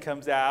machete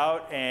comes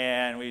out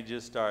and we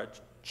just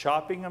start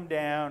chopping them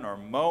down or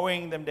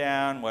mowing them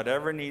down,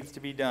 whatever needs to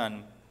be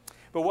done.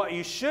 But what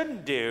you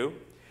shouldn't do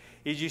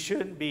is you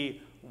shouldn't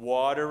be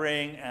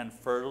watering and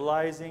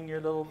fertilizing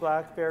your little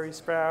blackberry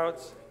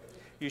sprouts.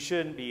 You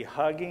shouldn't be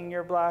hugging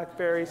your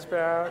blackberry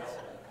sprouts.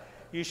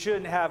 You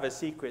shouldn't have a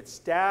secret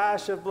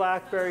stash of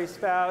blackberry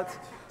sprouts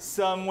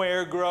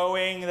somewhere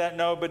growing that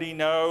nobody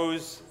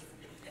knows.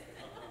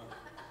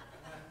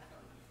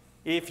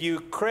 If you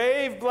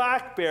crave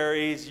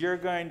blackberries, you're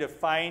going to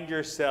find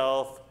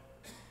yourself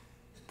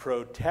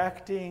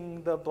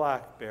protecting the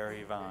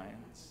blackberry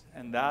vines.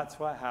 And that's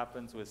what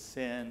happens with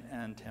sin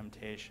and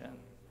temptation.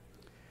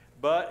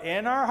 But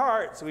in our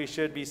hearts, we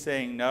should be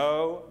saying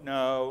no,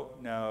 no,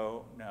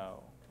 no,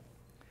 no.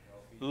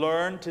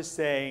 Learn to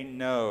say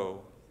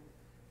no.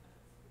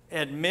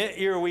 Admit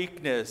your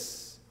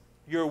weakness.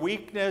 Your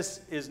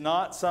weakness is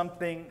not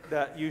something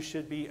that you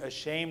should be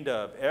ashamed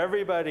of.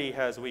 Everybody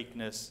has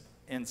weakness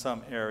in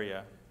some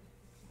area.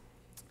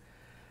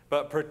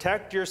 But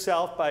protect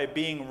yourself by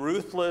being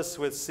ruthless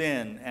with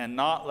sin and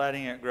not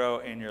letting it grow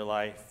in your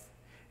life.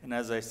 And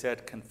as I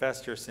said,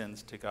 confess your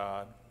sins to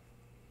God.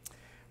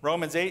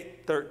 Romans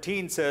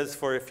 8:13 says,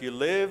 "For if you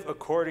live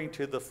according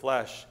to the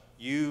flesh,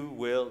 you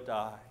will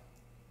die.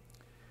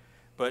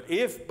 But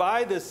if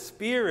by the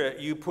Spirit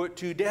you put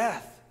to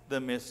death the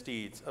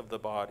misdeeds of the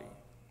body,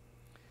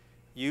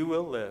 you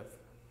will live."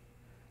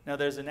 Now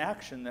there's an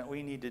action that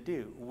we need to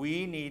do.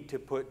 We need to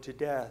put to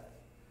death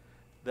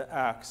the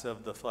acts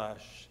of the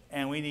flesh.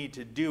 And we need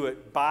to do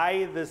it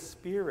by the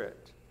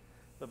Spirit,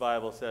 the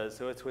Bible says.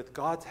 So it's with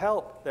God's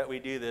help that we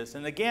do this.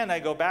 And again, I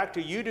go back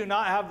to, you do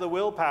not have the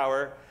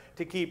willpower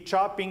to keep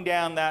chopping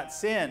down that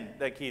sin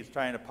that keeps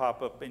trying to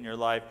pop up in your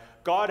life.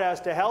 God has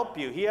to help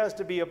you. He has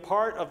to be a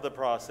part of the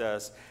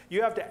process.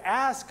 You have to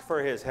ask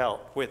for his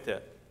help with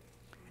it.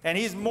 And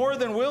he's more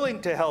than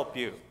willing to help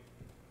you.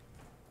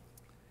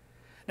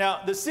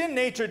 Now, the sin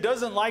nature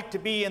doesn't like to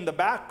be in the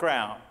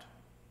background.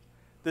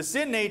 The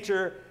sin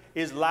nature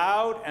is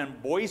loud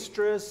and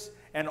boisterous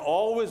and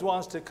always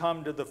wants to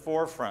come to the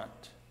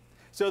forefront.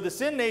 So the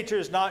sin nature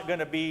is not going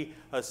to be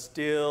a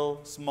still,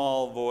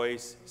 small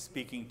voice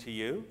speaking to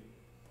you.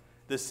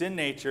 The sin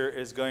nature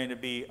is going to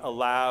be a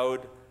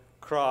loud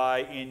cry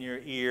in your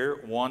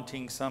ear,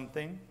 wanting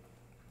something.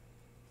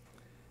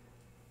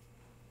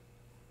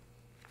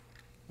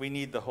 We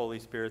need the Holy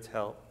Spirit's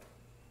help.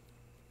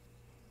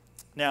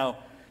 Now,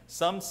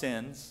 some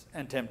sins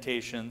and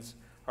temptations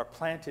are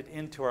planted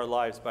into our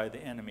lives by the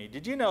enemy.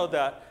 Did you know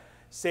that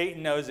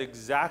Satan knows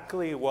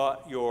exactly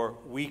what your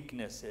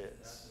weakness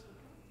is?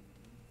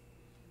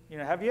 You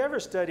know, have you ever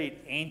studied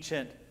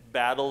ancient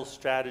battle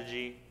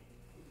strategy?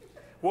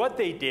 What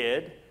they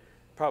did,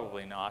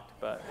 probably not,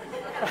 but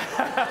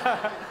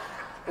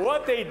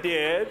what they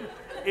did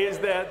is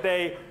that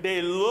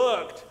they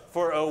looked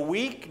for a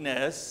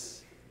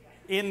weakness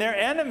in their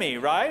enemy,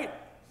 right?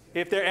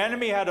 If their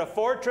enemy had a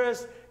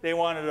fortress, they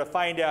wanted to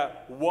find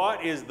out,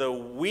 what is the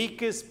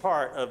weakest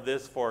part of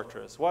this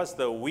fortress? What's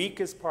the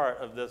weakest part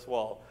of this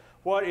wall?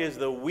 What is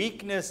the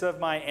weakness of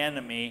my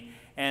enemy?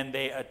 And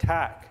they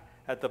attack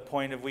at the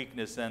point of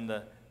weakness. And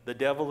the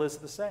devil is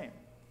the same.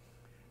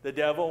 The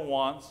devil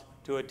wants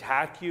to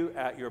attack you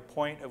at your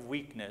point of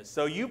weakness.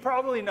 So you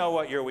probably know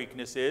what your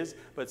weakness is,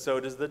 but so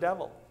does the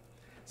devil.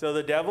 So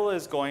the devil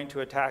is going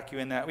to attack you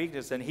in that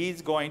weakness, and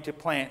he's going to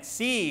plant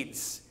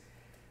seeds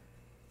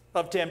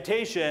of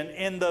temptation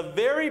in the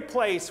very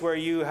place where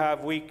you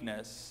have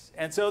weakness.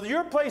 And so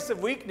your place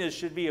of weakness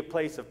should be a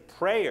place of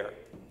prayer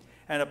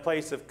and a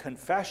place of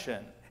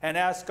confession, and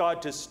ask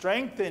God to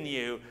strengthen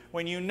you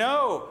when you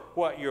know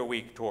what you're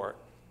weak toward.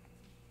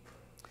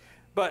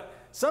 But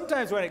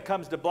sometimes when it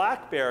comes to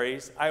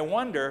blackberries, I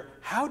wonder,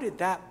 how did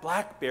that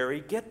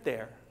blackberry get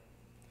there?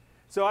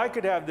 So I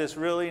could have this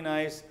really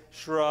nice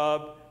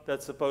shrub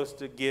that's supposed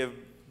to give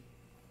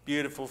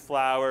beautiful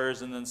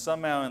flowers, and then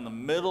somehow in the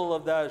middle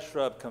of that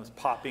shrub comes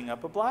popping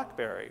up a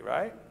blackberry,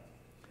 right?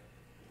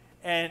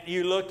 And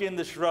you look in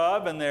the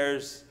shrub and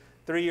there's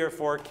 3 or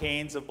 4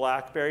 canes of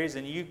blackberries,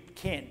 and you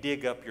can't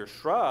dig up your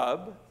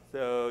shrub,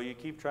 so you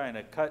keep trying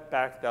to cut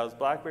back those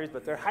blackberries,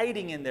 but they're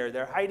hiding in there.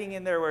 They're hiding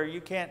in there where you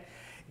can't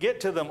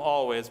get to them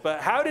always.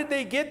 But how did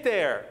they get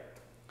there?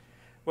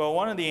 Well,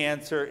 one of the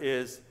answer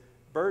is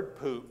bird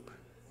poop.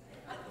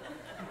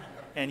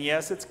 And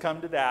yes, it's come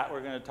to that.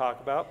 We're going to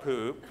talk about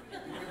poop.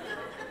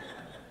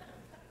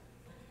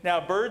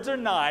 Now, birds are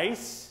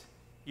nice.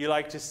 You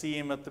like to see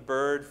them at the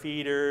bird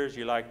feeders.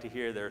 You like to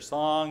hear their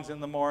songs in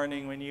the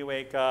morning when you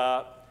wake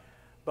up.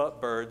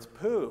 But birds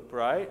poop,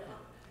 right?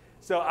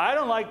 So I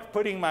don't like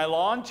putting my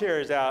lawn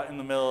chairs out in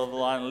the middle of the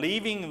lawn,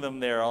 leaving them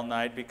there all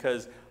night,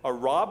 because a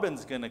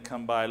robin's going to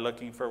come by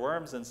looking for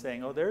worms and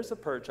saying, oh, there's a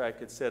perch I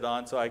could sit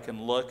on so I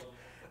can look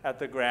at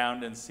the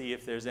ground and see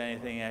if there's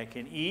anything I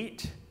can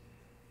eat.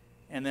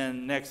 And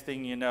then next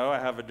thing you know, I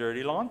have a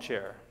dirty lawn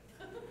chair.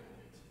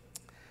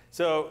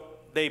 So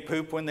they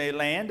poop when they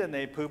land and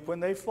they poop when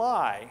they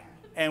fly.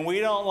 And we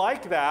don't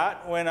like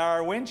that when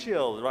our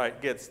windshield,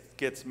 right,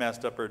 gets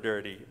messed up or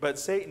dirty. But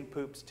Satan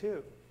poops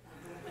too.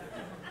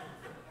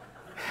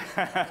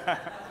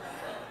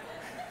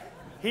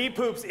 He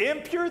poops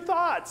impure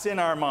thoughts in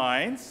our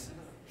minds.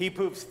 He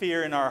poops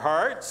fear in our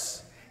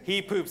hearts.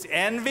 He poops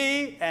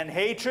envy and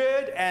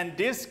hatred and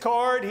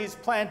discord. He's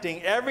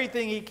planting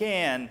everything he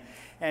can,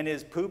 and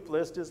his poop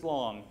list is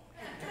long.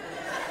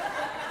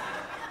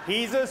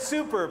 He's a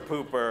super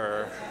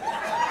pooper,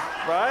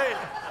 right?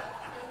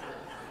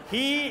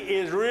 He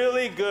is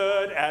really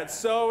good at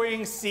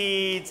sowing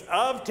seeds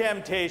of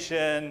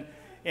temptation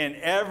in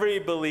every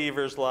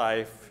believer's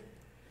life.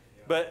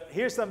 But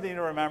here's something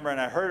to remember, and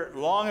I heard it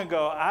long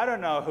ago. I don't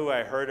know who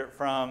I heard it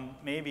from,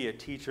 maybe a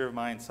teacher of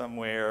mine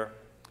somewhere.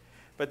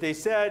 But they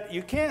said,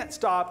 you can't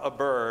stop a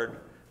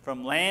bird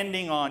from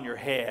landing on your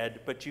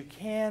head, but you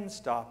can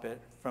stop it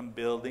from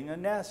building a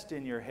nest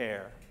in your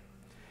hair.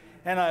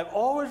 And I've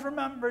always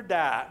remembered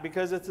that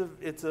because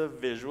it's a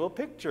visual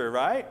picture,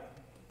 right?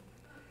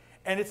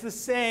 And it's the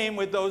same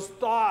with those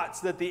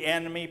thoughts that the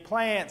enemy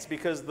plants,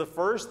 because the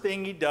first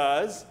thing he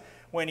does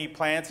when he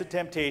plants a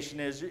temptation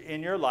is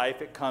in your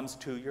life, it comes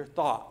to your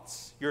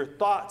thoughts. Your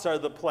thoughts are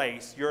the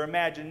place. Your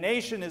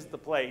imagination is the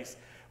place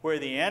where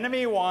the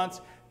enemy wants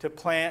to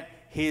plant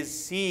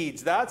his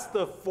seeds. That's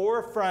the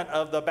forefront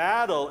of the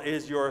battle,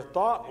 is your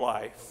thought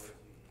life.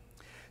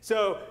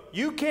 So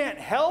you can't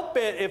help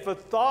it if a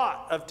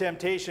thought of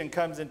temptation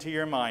comes into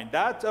your mind.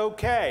 That's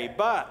okay,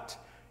 but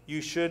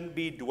you shouldn't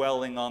be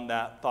dwelling on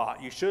that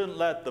thought. You shouldn't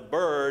let the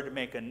bird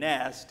make a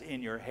nest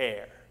in your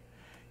hair.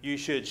 You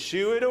should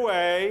shoo it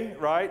away,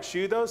 right?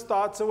 Shoo those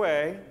thoughts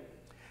away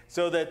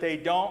so that they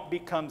don't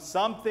become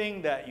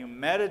something that you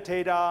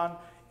meditate on,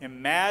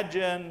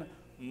 imagine,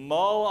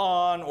 mull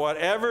on,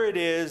 whatever it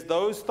is.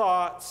 Those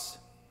thoughts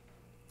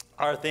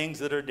are things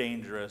that are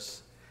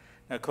dangerous.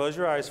 Now close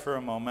your eyes for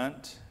a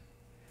moment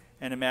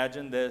and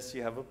imagine this.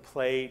 You have a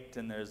plate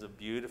and there's a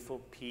beautiful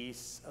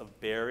piece of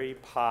berry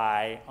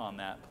pie on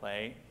that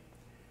plate.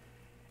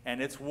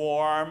 And it's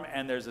warm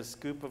and there's a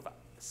scoop of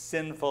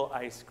sinful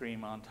ice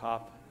cream on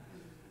top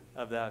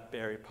of that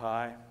berry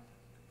pie.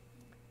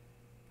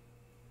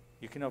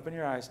 You can open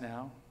your eyes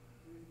now.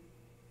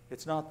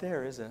 It's not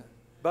there, is it?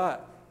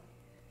 But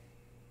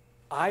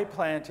I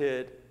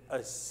planted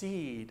a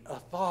seed, a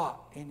thought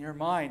in your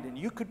mind, and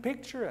you could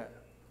picture it.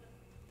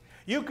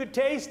 You could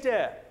taste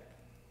it.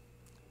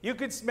 You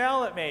could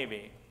smell it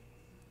maybe.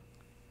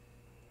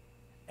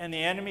 And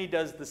the enemy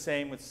does the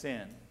same with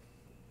sin.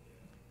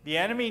 The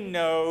enemy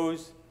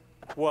knows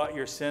what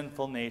your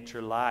sinful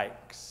nature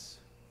likes.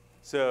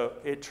 So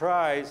it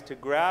tries to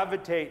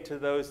gravitate to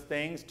those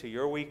things, to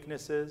your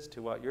weaknesses,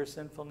 to what your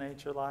sinful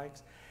nature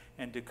likes,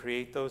 and to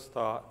create those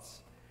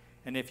thoughts.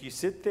 And if you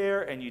sit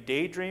there and you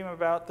daydream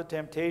about the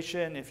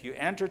temptation, if you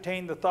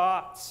entertain the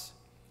thoughts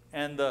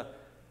and the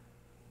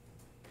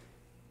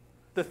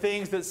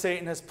things that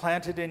Satan has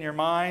planted in your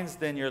minds,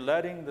 then you're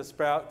letting the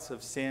sprouts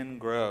of sin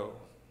grow.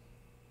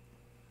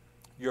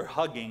 You're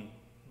hugging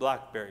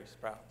blackberry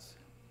sprouts.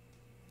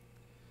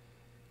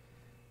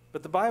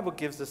 But the Bible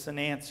gives us an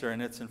answer,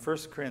 and it's in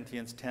 1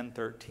 Corinthians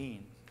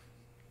 10:13.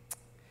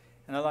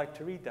 And I'd like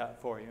to read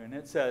that for you. And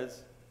it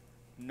says,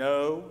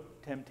 no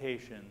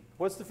temptation.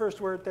 What's the first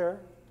word there?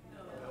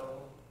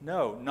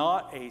 No,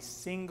 not a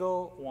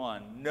single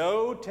one.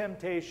 No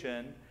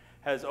temptation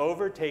has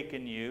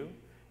overtaken you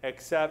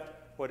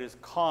except what is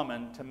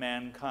common to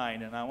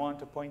mankind. And I want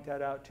to point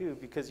that out too,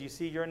 because you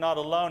see, you're not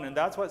alone. And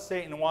that's what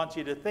Satan wants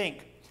you to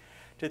think.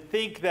 to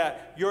think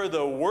that you're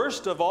the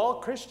worst of all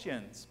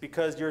Christians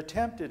because you're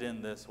tempted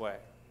in this way.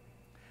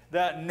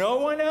 That no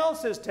one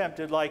else is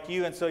tempted like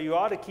you, and so you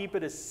ought to keep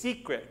it a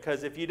secret,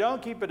 because if you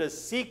don't keep it a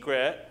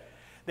secret,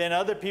 then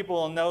other people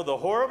will know the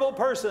horrible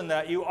person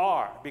that you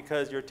are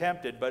because you're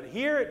tempted. But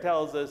here it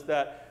tells us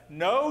that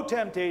no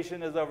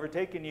temptation has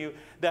overtaken you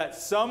that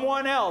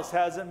someone else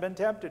hasn't been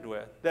tempted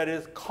with, that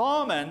is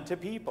common to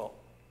people.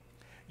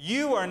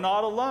 You are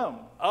not alone.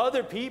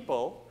 Other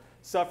people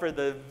suffer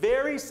the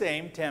very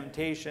same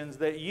temptations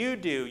that you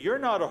do. You're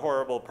not a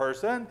horrible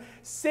person.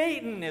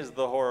 Satan is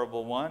the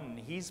horrible one, and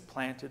he's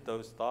planted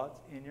those thoughts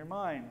in your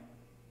mind.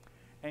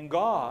 And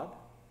God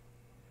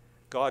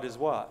is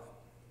what?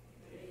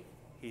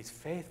 He's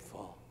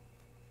faithful.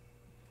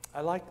 I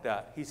like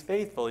that. He's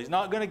faithful. He's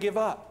not going to give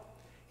up.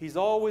 He's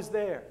always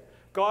there.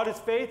 God is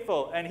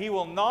faithful, and he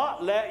will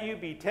not let you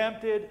be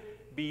tempted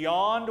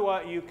beyond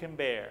what you can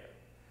bear.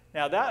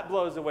 Now that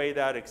blows away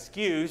that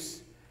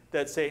excuse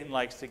that Satan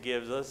likes to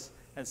give us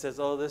and says,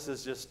 oh, this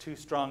is just too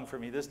strong for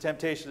me. This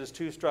temptation is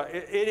too strong.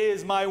 It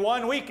is my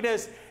one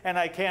weakness, and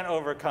I can't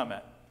overcome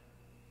it.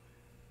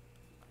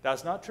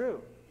 That's not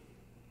true.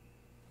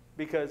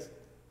 Because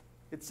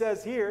it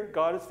says here,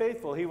 God is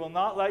faithful. He will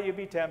not let you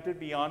be tempted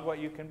beyond what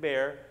you can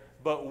bear.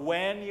 But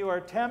when you are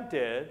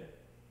tempted,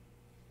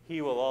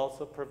 he will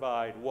also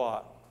provide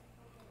what?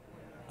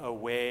 A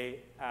way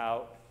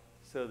out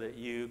so that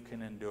you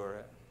can endure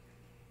it.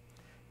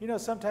 You know,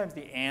 sometimes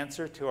the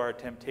answer to our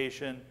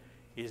temptation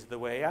is the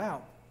way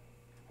out.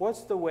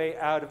 What's the way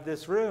out of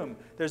this room?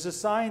 There's a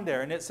sign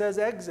there, and it says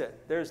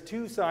exit. There's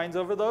 2 signs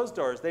over those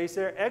doors. They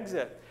say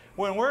exit.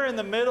 When we're in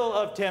the middle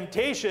of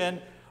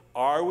temptation,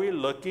 are we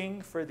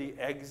looking for the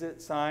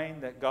exit sign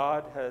that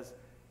God has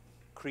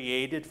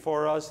created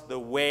for us, the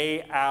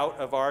way out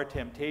of our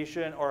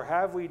temptation, or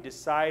have we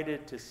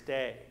decided to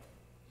stay?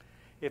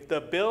 If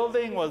the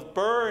building was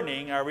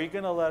burning, are we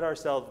going to let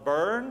ourselves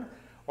burn?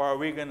 Or are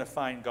we going to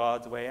find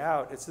God's way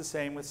out? It's the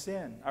same with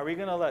sin. Are we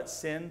going to let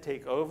sin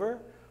take over?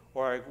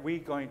 Or are we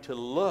going to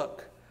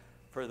look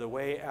for the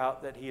way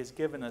out that he has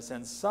given us?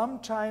 And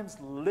sometimes,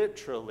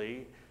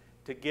 literally,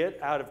 to get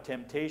out of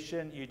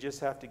temptation, you just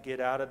have to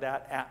get out of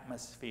that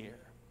atmosphere.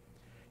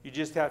 You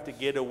just have to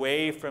get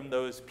away from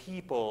those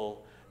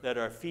people that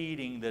are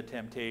feeding the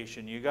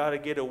temptation. You got to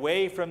get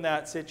away from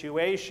that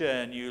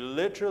situation. You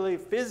literally,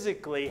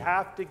 physically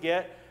have to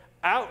get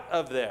out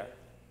of there.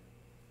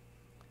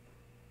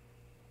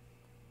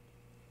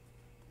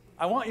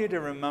 I want you to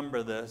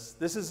remember this.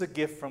 This is a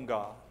gift from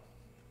God,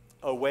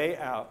 a way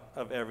out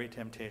of every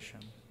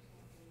temptation.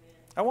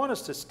 I want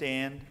us to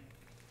stand.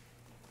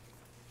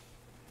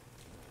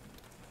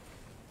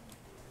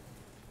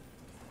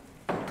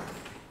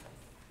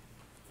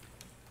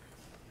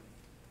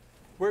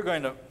 We're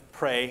going to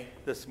pray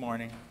this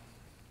morning.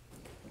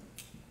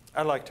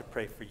 I'd like to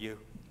pray for you.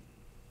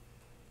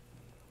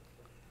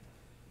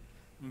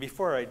 And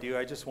before I do,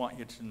 I just want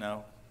you to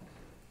know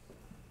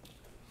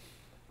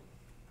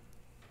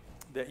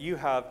that you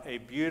have a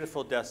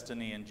beautiful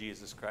destiny in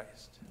Jesus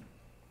Christ.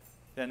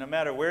 That no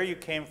matter where you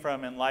came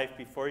from in life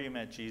before you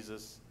met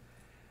Jesus,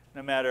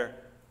 no matter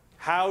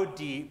how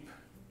deep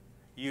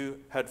you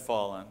had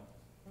fallen,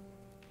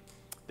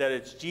 that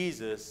it's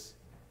Jesus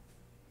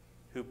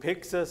who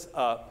picks us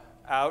up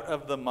out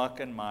of the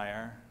muck and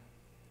mire,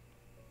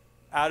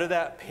 out of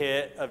that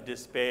pit of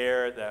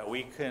despair that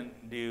we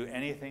couldn't do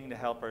anything to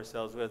help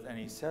ourselves with, and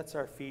he sets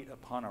our feet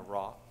upon a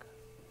rock.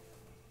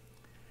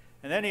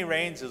 And then he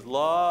rains his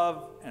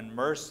love and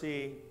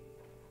mercy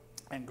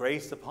and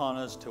grace upon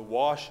us to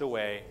wash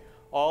away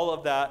all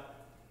of that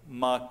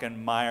muck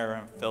and mire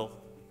and filth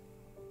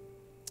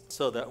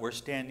so that we're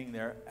standing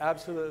there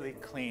absolutely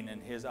clean in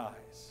his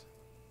eyes.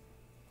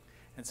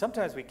 And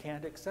sometimes we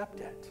can't accept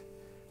it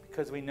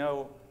because we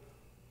know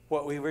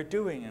what we were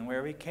doing and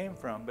where we came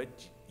from. But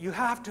you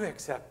have to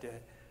accept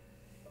it.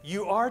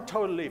 You are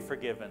totally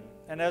forgiven.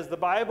 And as the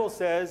Bible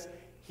says,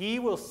 he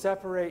will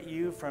separate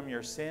you from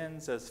your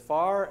sins as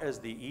far as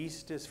the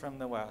east is from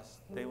the west.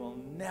 They will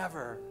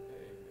never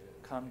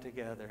come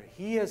together.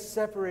 He has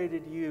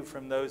separated you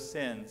from those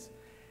sins.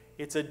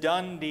 It's a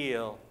done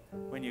deal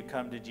when you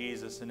come to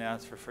Jesus and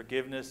ask for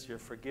forgiveness. Your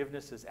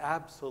forgiveness is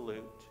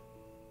absolute.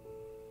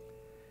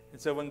 And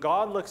so when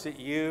God looks at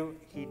you,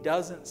 he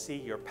doesn't see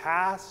your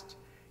past.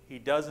 He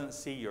doesn't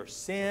see your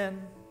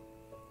sin.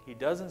 He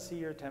doesn't see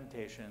your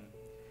temptation.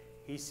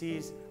 He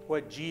sees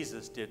what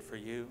Jesus did for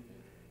you.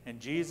 And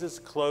Jesus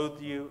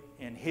clothed you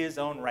in his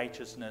own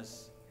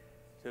righteousness.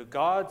 So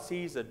God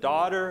sees a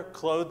daughter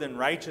clothed in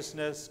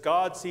righteousness.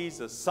 God sees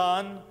a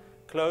son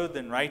clothed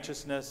in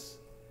righteousness.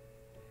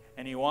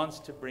 And he wants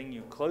to bring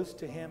you close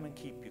to him and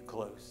keep you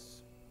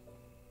close.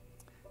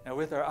 Now,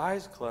 with our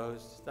eyes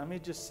closed, let me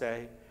just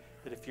say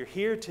that if you're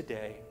here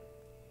today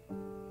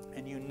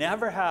and you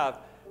never have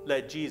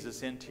let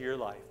Jesus into your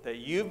life, that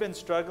you've been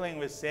struggling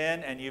with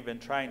sin and you've been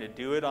trying to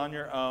do it on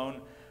your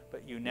own,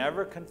 but you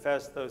never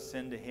confessed those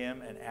sins to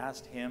him and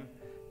asked him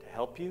to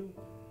help you,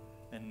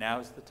 then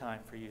now's the time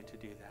for you to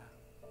do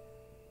that.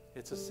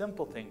 It's a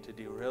simple thing to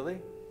do,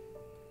 really.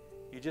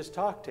 You just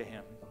talk to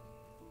him.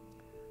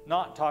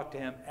 not talk to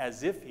him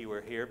as if he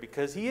were here,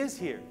 because he is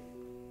here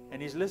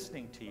and he's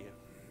listening to you.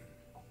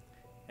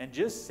 And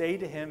just say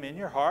to him in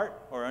your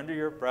heart or under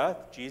your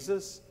breath,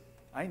 Jesus,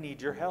 I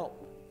need your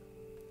help.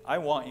 I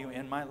want you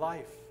in my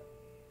life.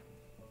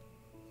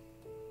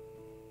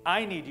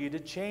 I need you to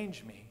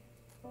change me.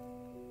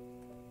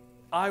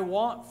 I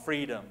want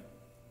freedom.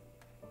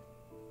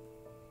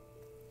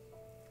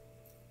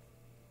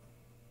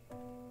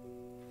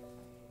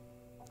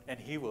 And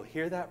he will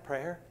hear that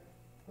prayer.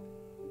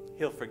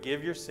 He'll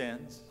forgive your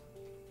sins.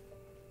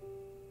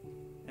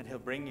 And he'll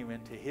bring you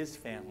into his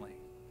family.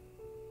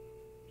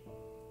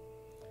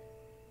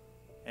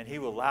 And he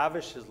will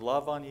lavish his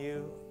love on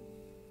you,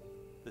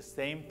 the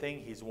same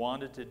thing he's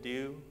wanted to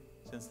do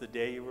since the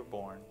day you were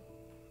born.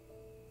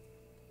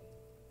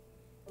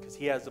 Because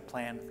he has a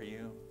plan for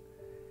you.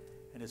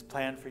 And his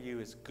plan for you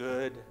is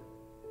good,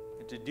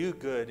 and to do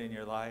good in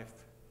your life,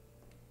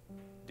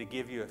 to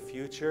give you a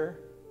future,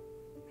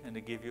 and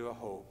to give you a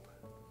hope.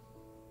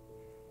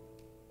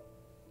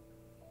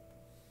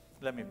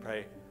 Let me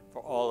pray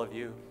for all of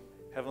you.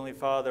 Heavenly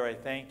Father, I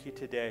thank you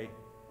today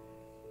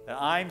that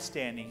I'm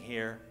standing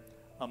here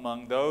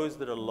among those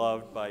that are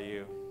loved by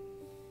you.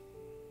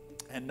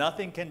 And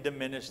nothing can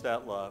diminish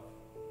that love.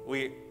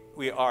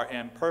 We are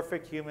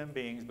imperfect human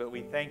beings, but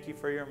we thank you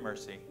for your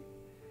mercy.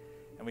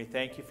 And we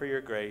thank you for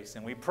your grace.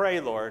 And we pray,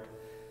 Lord,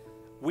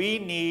 we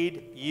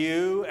need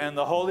you and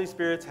the Holy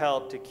Spirit's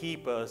help to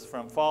keep us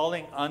from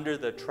falling under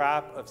the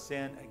trap of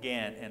sin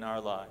again in our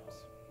lives.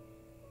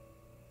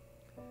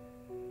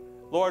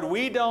 Lord,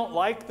 we don't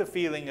like the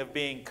feeling of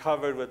being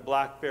covered with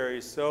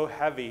blackberries so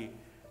heavy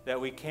that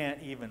we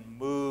can't even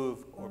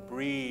move or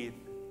breathe.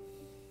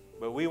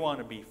 But we want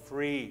to be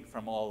free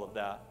from all of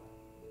that.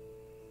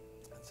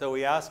 So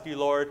we ask you,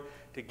 Lord,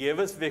 to give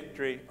us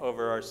victory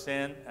over our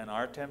sin and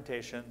our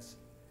temptations,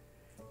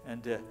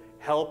 and to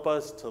help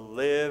us to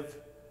live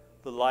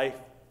the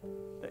life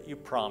that you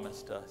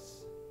promised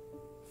us,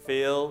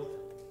 filled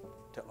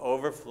to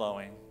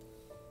overflowing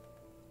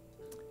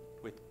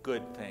with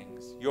good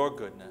things, your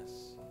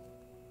goodness.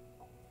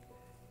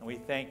 And we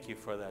thank you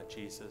for that,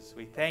 Jesus.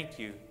 We thank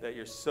you that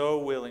you're so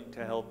willing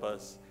to help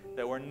us,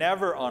 that we're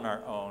never on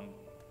our own,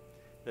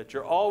 that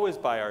you're always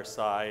by our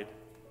side,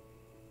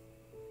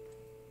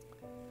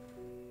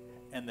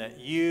 and that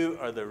you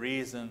are the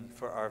reason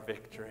for our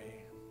victory.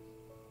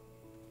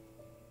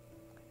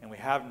 And we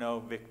have no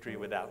victory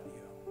without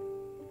you.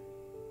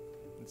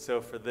 And so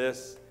for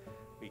this,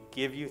 we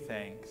give you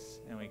thanks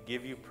and we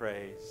give you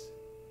praise.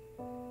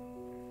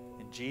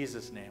 In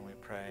Jesus' name we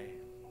pray.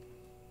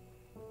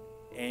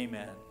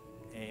 Amen.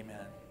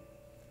 Amen.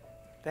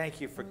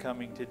 Thank you for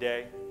coming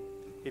today.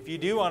 If you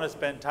do want to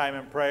spend time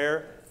in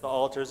prayer, the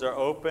altars are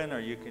open, or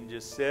you can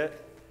just sit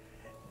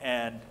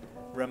and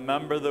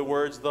remember the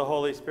words the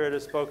Holy Spirit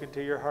has spoken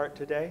to your heart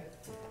today.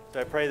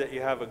 So I pray that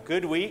you have a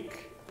good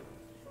week,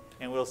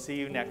 and we'll see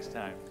you next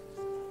time.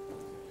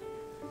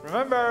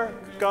 Remember,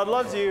 God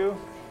loves you.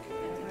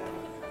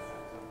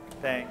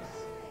 Thanks.